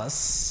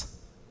zealous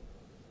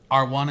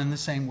are one and the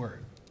same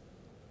word.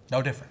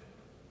 No different.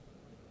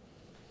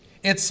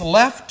 It's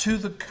left to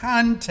the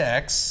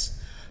context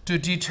to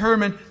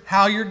determine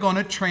how you're going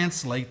to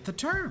translate the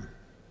term.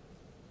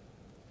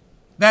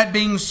 That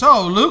being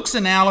so, Luke's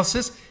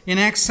analysis in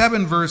Acts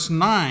 7 verse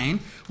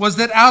 9 was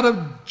that out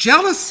of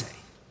jealousy,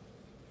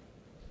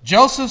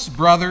 Joseph's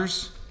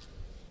brothers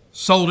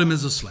sold him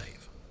as a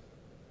slave.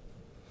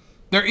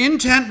 Their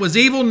intent was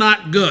evil,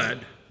 not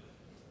good.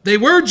 They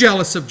were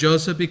jealous of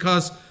Joseph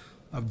because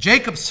of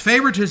Jacob's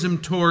favoritism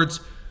towards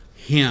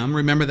him.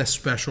 Remember the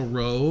special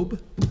robe?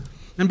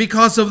 And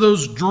because of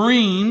those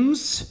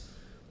dreams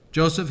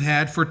Joseph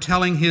had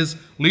foretelling his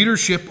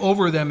leadership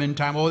over them in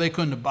time. Oh, they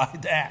couldn't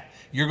abide that.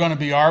 You're going to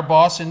be our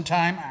boss in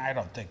time? I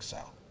don't think so.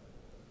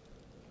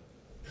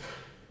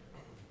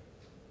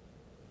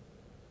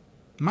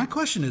 My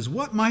question is,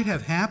 what might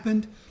have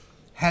happened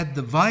had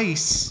the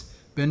vice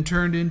been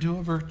turned into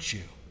a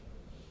virtue?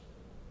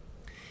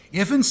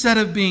 If instead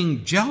of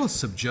being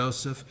jealous of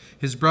Joseph,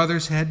 his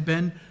brothers had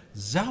been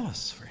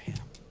zealous for him.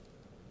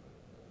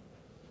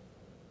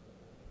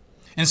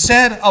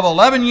 Instead of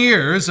 11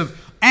 years of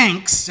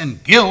angst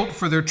and guilt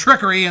for their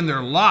trickery and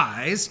their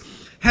lies,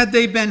 had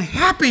they been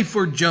happy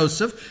for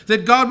Joseph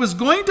that God was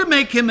going to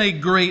make him a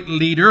great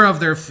leader of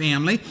their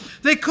family,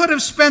 they could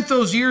have spent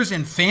those years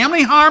in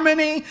family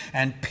harmony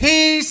and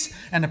peace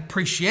and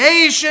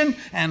appreciation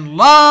and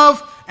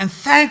love and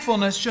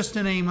thankfulness, just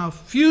to name a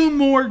few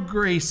more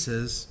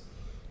graces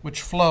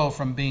which flow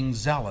from being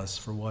zealous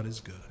for what is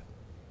good.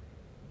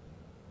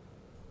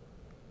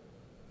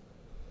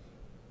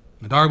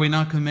 And are we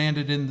not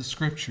commanded in the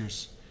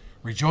Scriptures,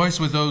 rejoice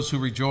with those who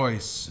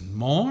rejoice, and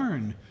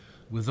mourn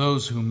with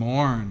those who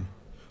mourn.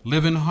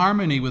 Live in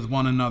harmony with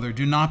one another.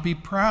 Do not be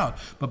proud,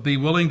 but be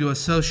willing to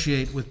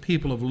associate with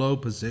people of low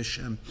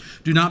position.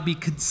 Do not be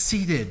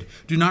conceited.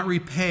 Do not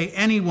repay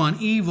anyone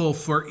evil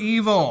for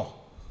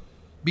evil.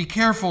 Be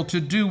careful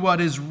to do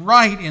what is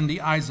right in the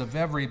eyes of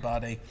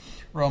everybody.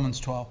 Romans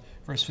 12,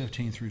 verse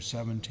 15 through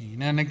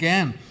 17. And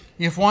again,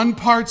 if one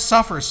part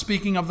suffers,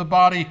 speaking of the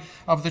body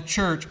of the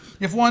church,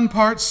 if one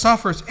part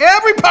suffers,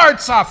 every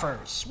part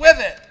suffers with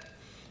it.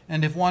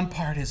 And if one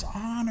part is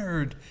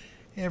honored,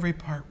 every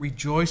part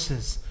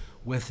rejoices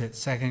with it.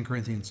 2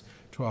 Corinthians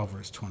 12,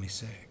 verse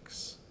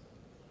 26.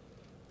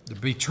 The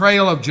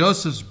betrayal of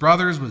Joseph's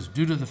brothers was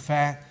due to the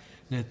fact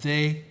that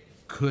they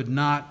could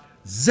not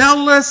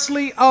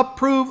zealously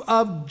approve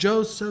of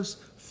Joseph's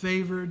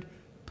favored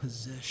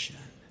position.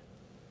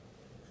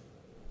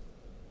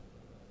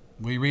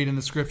 We read in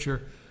the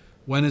Scripture,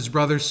 when his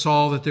brothers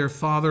saw that their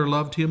father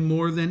loved him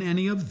more than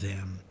any of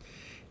them,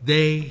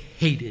 they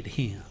hated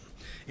him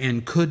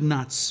and could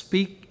not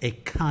speak a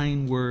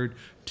kind word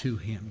to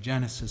him.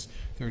 Genesis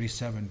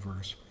 37,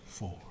 verse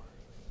 4.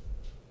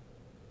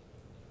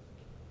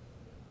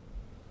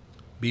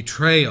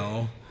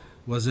 Betrayal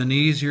was an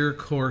easier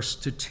course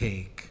to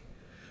take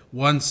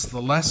once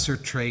the lesser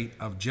trait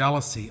of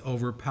jealousy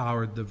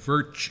overpowered the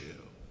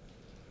virtue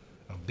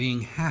of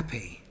being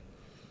happy,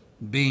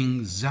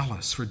 being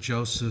zealous for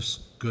Joseph's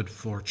good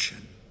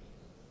fortune.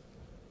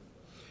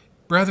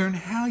 Brethren,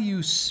 how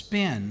you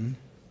spin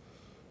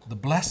the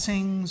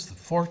blessings, the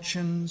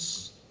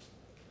fortunes,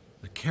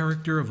 the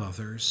character of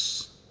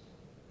others,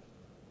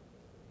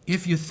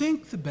 if you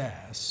think the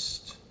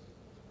best,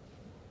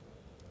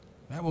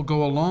 that will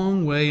go a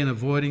long way in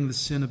avoiding the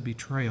sin of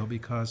betrayal,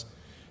 because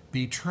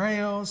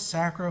betrayal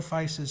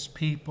sacrifices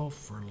people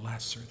for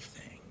lesser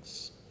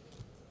things.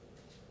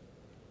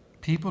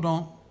 People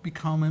don't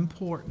become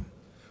important.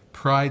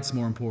 Pride's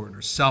more important,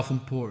 or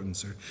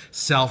self-importance, or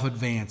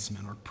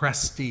self-advancement, or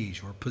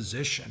prestige, or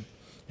position.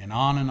 And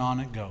on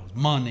it goes.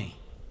 Money.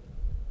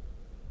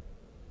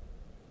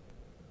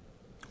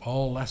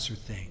 All lesser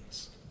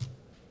things.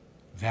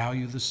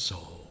 Value the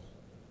soul,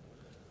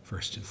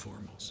 first and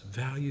foremost.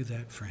 Value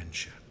that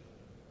friendship.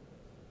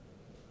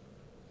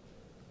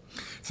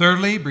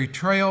 Thirdly,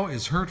 betrayal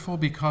is hurtful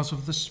because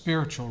of the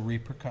spiritual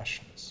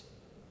repercussions.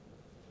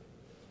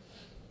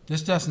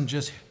 This doesn't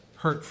just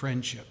hurt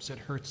friendships, it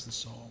hurts the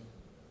soul.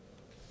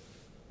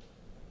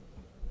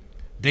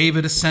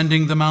 David,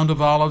 ascending the Mount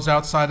of Olives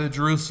outside of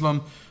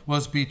Jerusalem,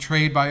 was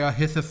betrayed by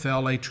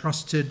Ahithophel, a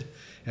trusted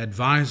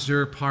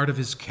advisor, part of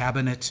his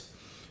cabinet,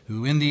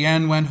 who in the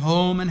end went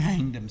home and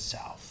hanged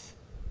himself.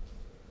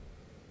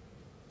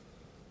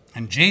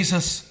 And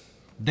Jesus,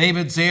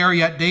 David's heir,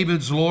 yet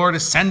David's Lord,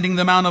 ascending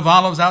the Mount of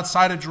Olives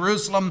outside of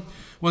Jerusalem,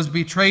 was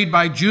betrayed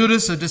by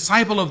Judas, a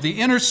disciple of the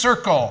inner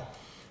circle,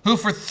 who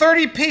for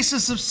 30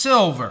 pieces of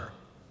silver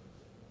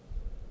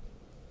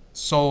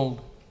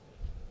sold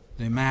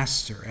the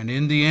master, and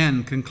in the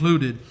end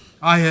concluded,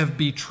 I have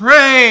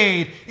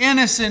betrayed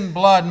innocent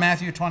blood,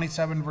 Matthew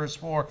 27, verse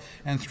 4,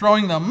 and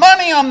throwing the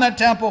money on the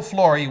temple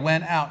floor, he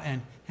went out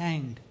and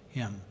hanged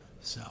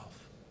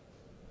himself.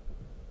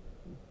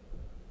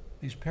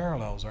 These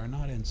parallels are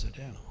not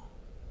incidental.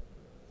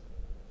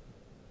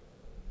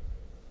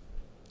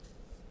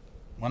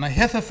 When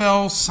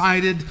Ahithophel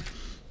sided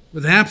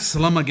with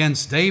Absalom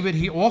against David,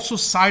 he also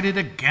sided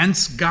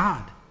against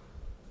God.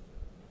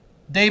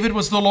 David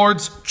was the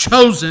Lord's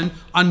chosen,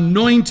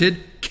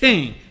 anointed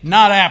king,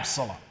 not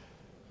Absalom.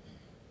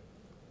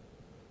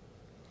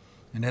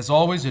 And as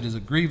always, it is a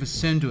grievous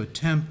sin to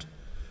attempt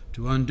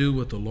to undo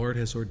what the Lord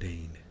has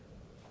ordained.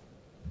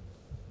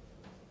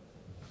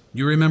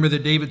 You remember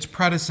that David's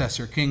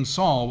predecessor, King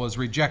Saul, was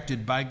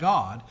rejected by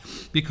God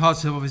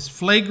because of his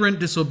flagrant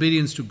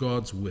disobedience to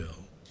God's will.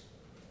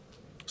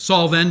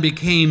 Saul then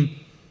became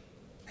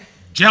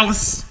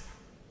jealous,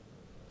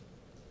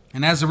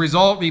 and as a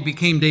result, he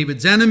became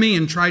David's enemy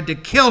and tried to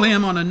kill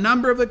him on a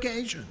number of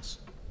occasions.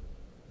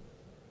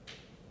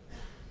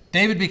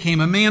 David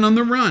became a man on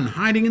the run,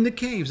 hiding in the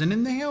caves and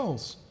in the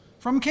hills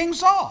from King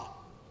Saul.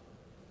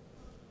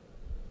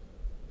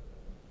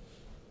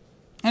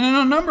 And in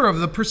a number of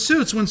the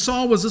pursuits when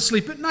Saul was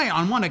asleep at night,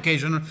 on one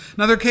occasion,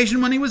 another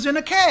occasion when he was in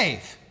a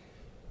cave.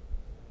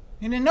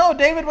 He didn't know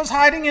David was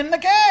hiding in the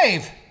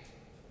cave.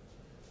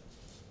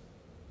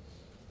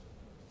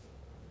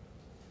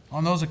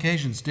 On those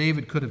occasions,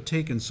 David could have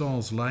taken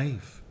Saul's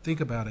life.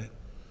 Think about it.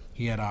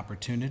 He had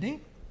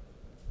opportunity.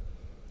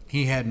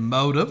 He had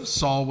motive.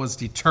 Saul was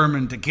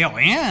determined to kill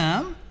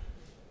him.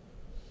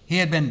 He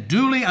had been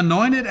duly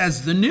anointed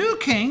as the new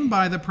king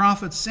by the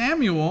prophet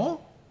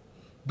Samuel.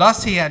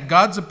 Thus, he had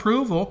God's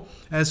approval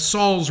as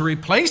Saul's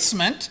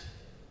replacement.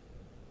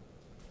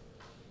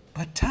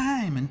 But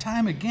time and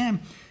time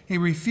again, he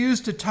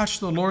refused to touch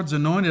the Lord's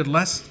anointed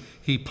lest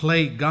he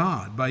plague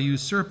God by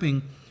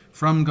usurping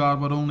from God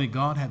what only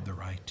God had the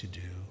right to do.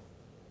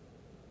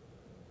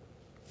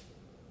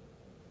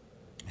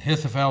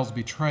 Ahithophel's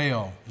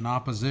betrayal and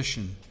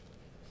opposition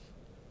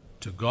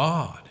to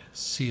God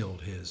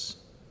sealed his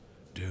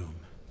doom.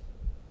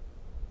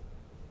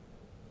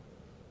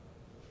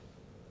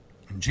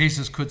 And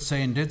Jesus could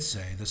say and did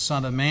say, the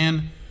Son of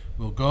Man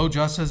will go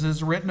just as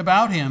is written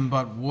about him,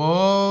 but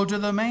woe to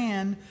the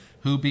man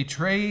who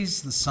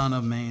betrays the Son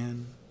of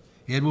Man.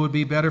 It would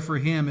be better for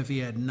him if he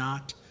had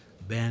not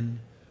been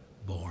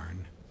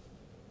born.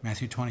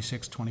 Matthew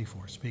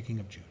 26:24, speaking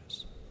of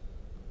Judas.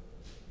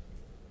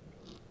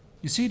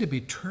 You see, to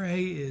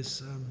betray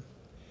is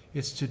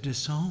it's to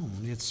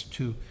disown, it's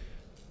to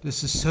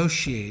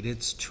disassociate,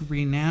 it's to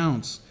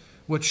renounce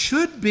what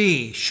should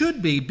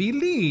be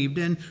believed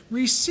and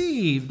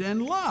received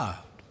and loved.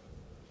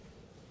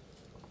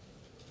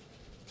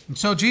 And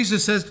so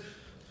Jesus says,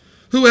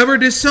 whoever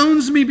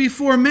disowns me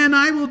before men,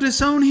 I will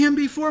disown him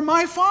before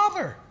my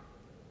Father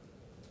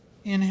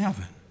in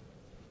heaven.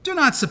 Do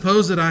not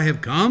suppose that I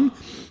have come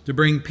to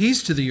bring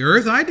peace to the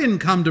earth. I didn't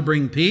come to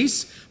bring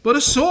peace, but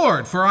a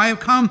sword. For I have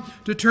come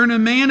to turn a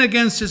man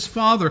against his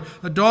father,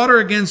 a daughter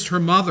against her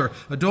mother,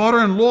 a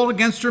daughter-in-law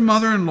against her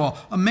mother-in-law.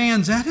 A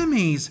man's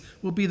enemies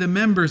will be the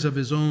members of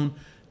his own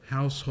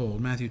household.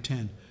 Matthew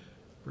 10,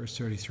 verse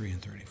 33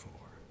 and 34.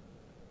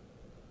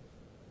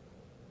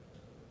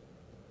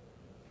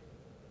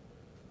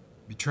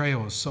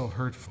 Betrayal is so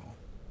hurtful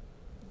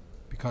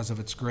because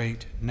of its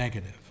great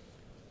negative,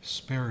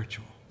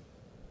 spiritual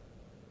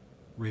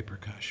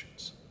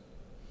repercussions.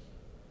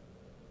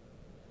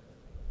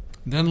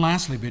 Then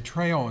lastly,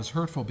 betrayal is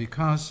hurtful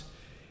because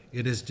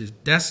it is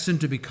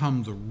destined to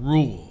become the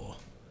rule,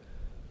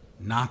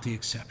 not the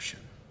exception.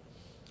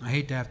 I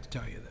hate to have to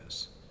tell you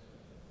this,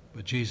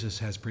 but Jesus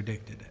has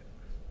predicted it.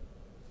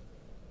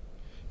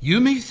 You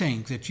may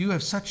think that you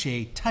have such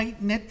a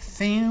tight-knit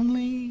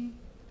family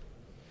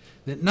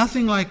that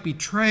nothing like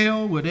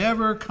betrayal would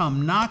ever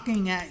come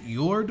knocking at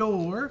your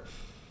door.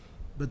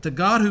 But the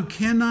God who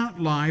cannot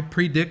lie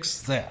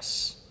predicts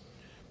this.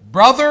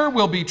 Brother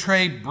will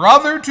betray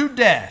brother to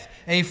death,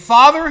 a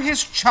father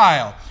his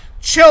child.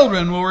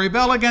 Children will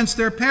rebel against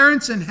their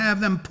parents and have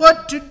them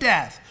put to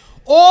death.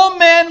 All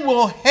men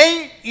will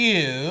hate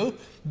you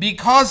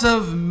because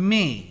of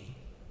me,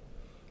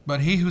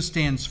 but he who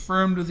stands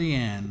firm to the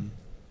end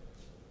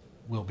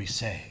will be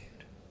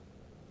saved.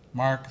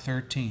 Mark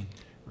 13,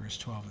 verse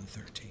 12 and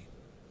 13.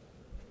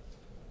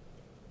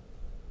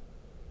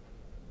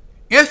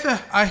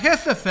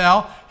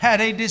 Ahithophel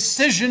had a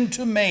decision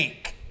to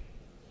make.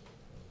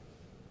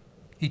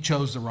 He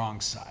chose the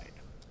wrong side.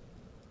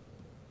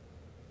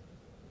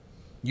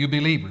 You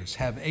believers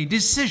have a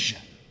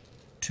decision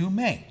to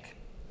make.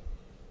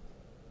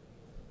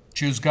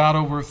 Choose God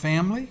over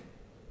family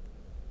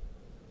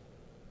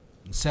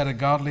and set a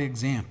godly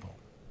example,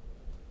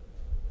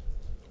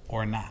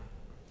 or not.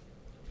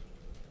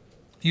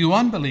 You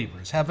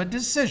unbelievers have a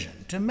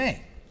decision to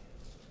make.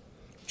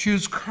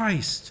 Choose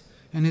Christ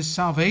and his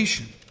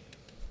salvation.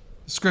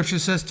 The scripture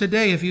says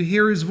today, if you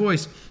hear his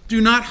voice,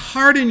 do not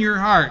harden your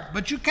heart.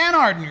 But you can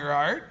harden your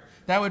heart.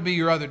 That would be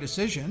your other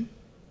decision.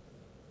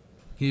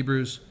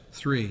 Hebrews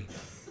 3,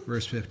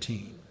 verse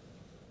 15.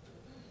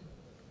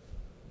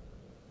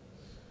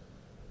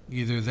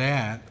 Either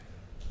that,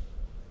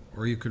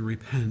 or you could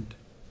repent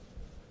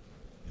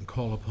and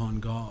call upon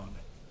God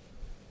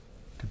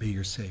to be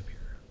your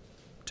Savior,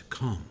 to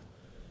come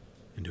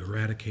and to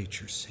eradicate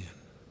your sin.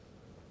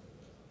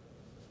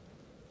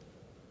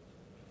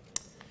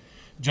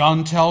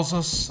 John tells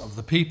us of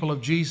the people of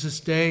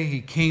Jesus' day,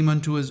 he came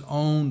unto his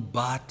own,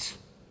 but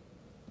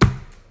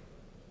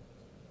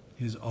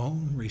his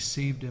own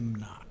received him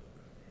not.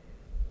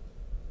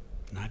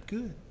 Not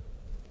good.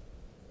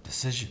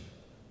 Decision.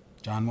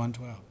 John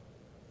 1:12.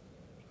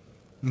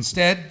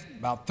 Instead,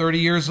 about 30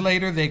 years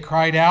later, they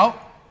cried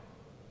out,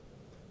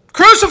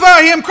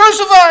 "Crucify him!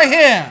 Crucify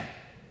him!"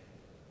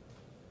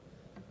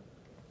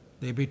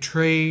 They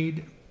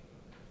betrayed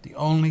the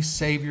only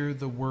Savior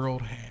the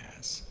world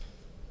has.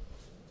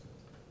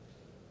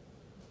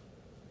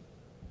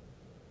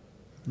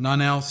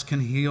 None else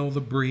can heal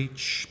the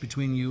breach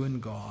between you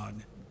and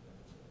God.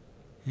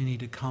 You need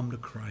to come to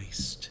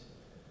Christ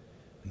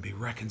and be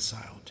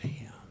reconciled to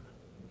him.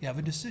 You have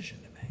a decision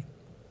to make.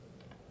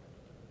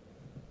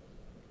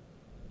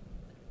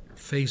 You're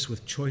faced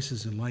with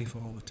choices in life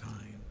all the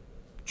time.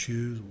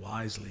 Choose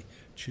wisely.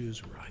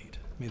 Choose right.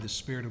 May the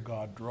Spirit of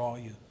God draw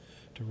you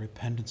to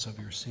repentance of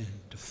your sin,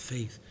 to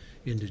faith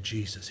into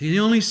Jesus. He's the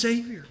only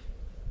Savior.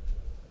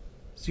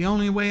 It's the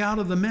only way out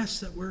of the mess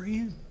that we're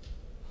in.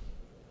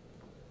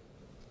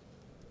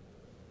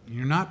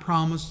 You're not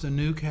promised a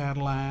new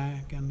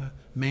Cadillac and a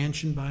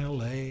mansion by a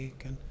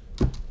lake, and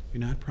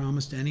you're not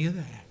promised any of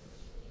that.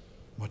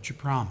 What you're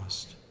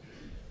promised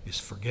is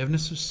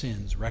forgiveness of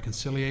sins,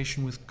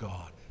 reconciliation with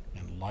God,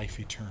 and life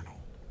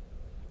eternal.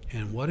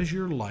 And what is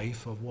your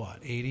life of what,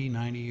 80,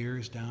 90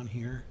 years down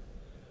here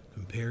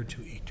compared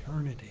to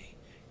eternity,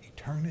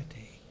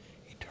 eternity,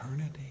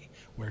 eternity,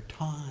 where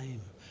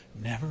time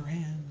never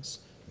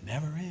ends,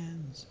 never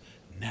ends,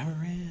 never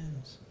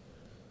ends,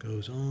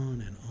 goes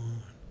on and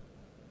on.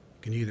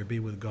 You can either be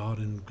with God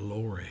in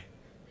glory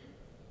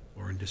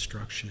or in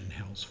destruction in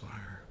hell's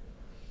fire.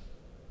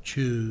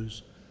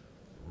 Choose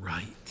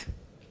right.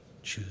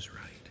 Choose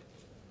right.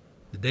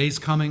 The day's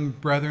coming,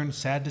 brethren,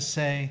 sad to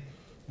say,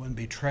 when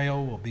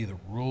betrayal will be the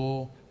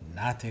rule,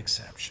 not the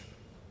exception.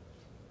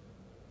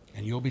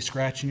 And you'll be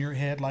scratching your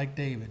head like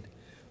David.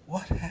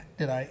 What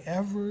did I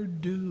ever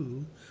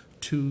do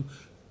to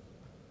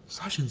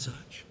such and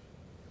such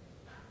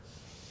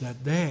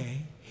that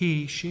they,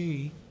 he,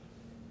 she,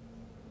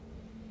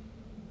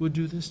 would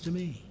do this to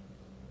me?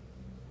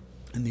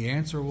 And the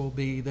answer will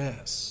be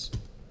this.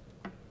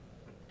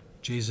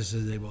 Jesus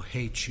says they will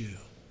hate you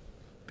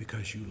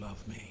because you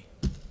love me.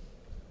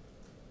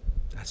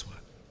 That's what.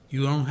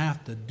 You don't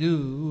have to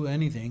do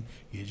anything.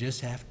 You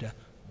just have to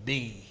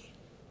be.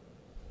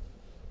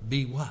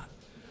 Be what?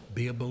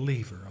 Be a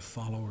believer, a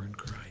follower in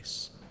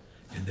Christ.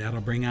 And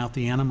that'll bring out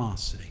the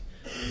animosity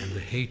and the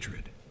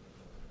hatred.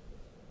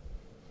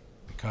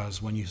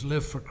 Because when you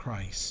live for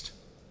Christ,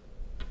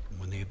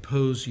 when they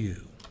oppose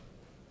you,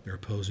 they're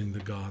opposing the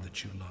God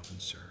that you love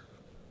and serve.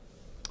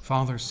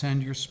 Father,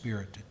 send your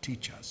Spirit to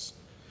teach us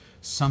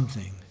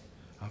something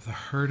of the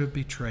hurt of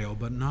betrayal,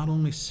 but not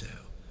only so,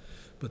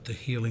 but the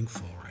healing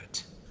for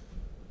it.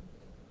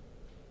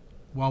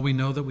 While we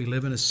know that we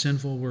live in a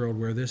sinful world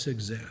where this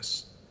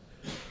exists,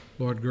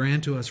 Lord,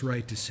 grant to us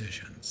right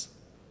decisions.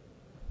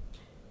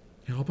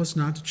 Help us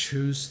not to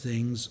choose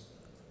things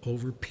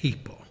over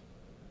people.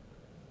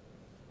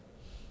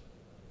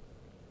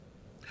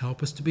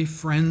 Help us to be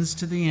friends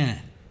to the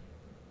end.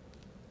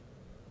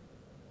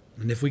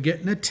 And if we get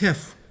in a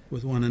tiff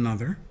with one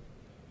another,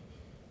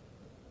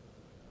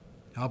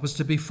 help us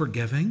to be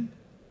forgiving.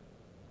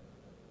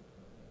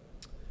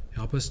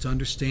 Help us to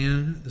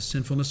understand the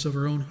sinfulness of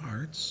our own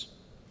hearts.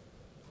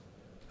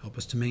 Help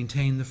us to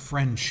maintain the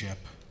friendship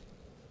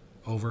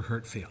over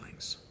hurt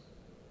feelings.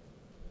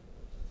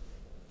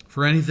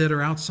 For any that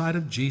are outside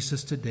of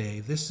Jesus today,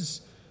 this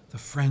is the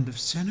friend of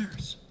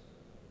sinners.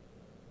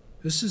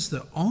 This is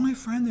the only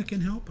friend that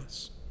can help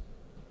us.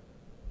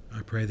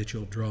 I pray that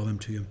you'll draw them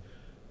to you.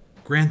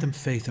 Grant them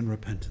faith and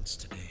repentance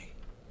today.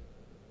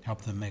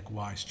 Help them make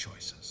wise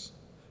choices.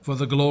 For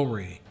the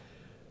glory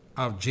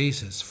of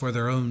Jesus, for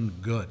their own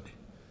good,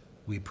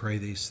 we pray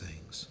these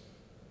things.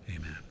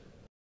 Amen.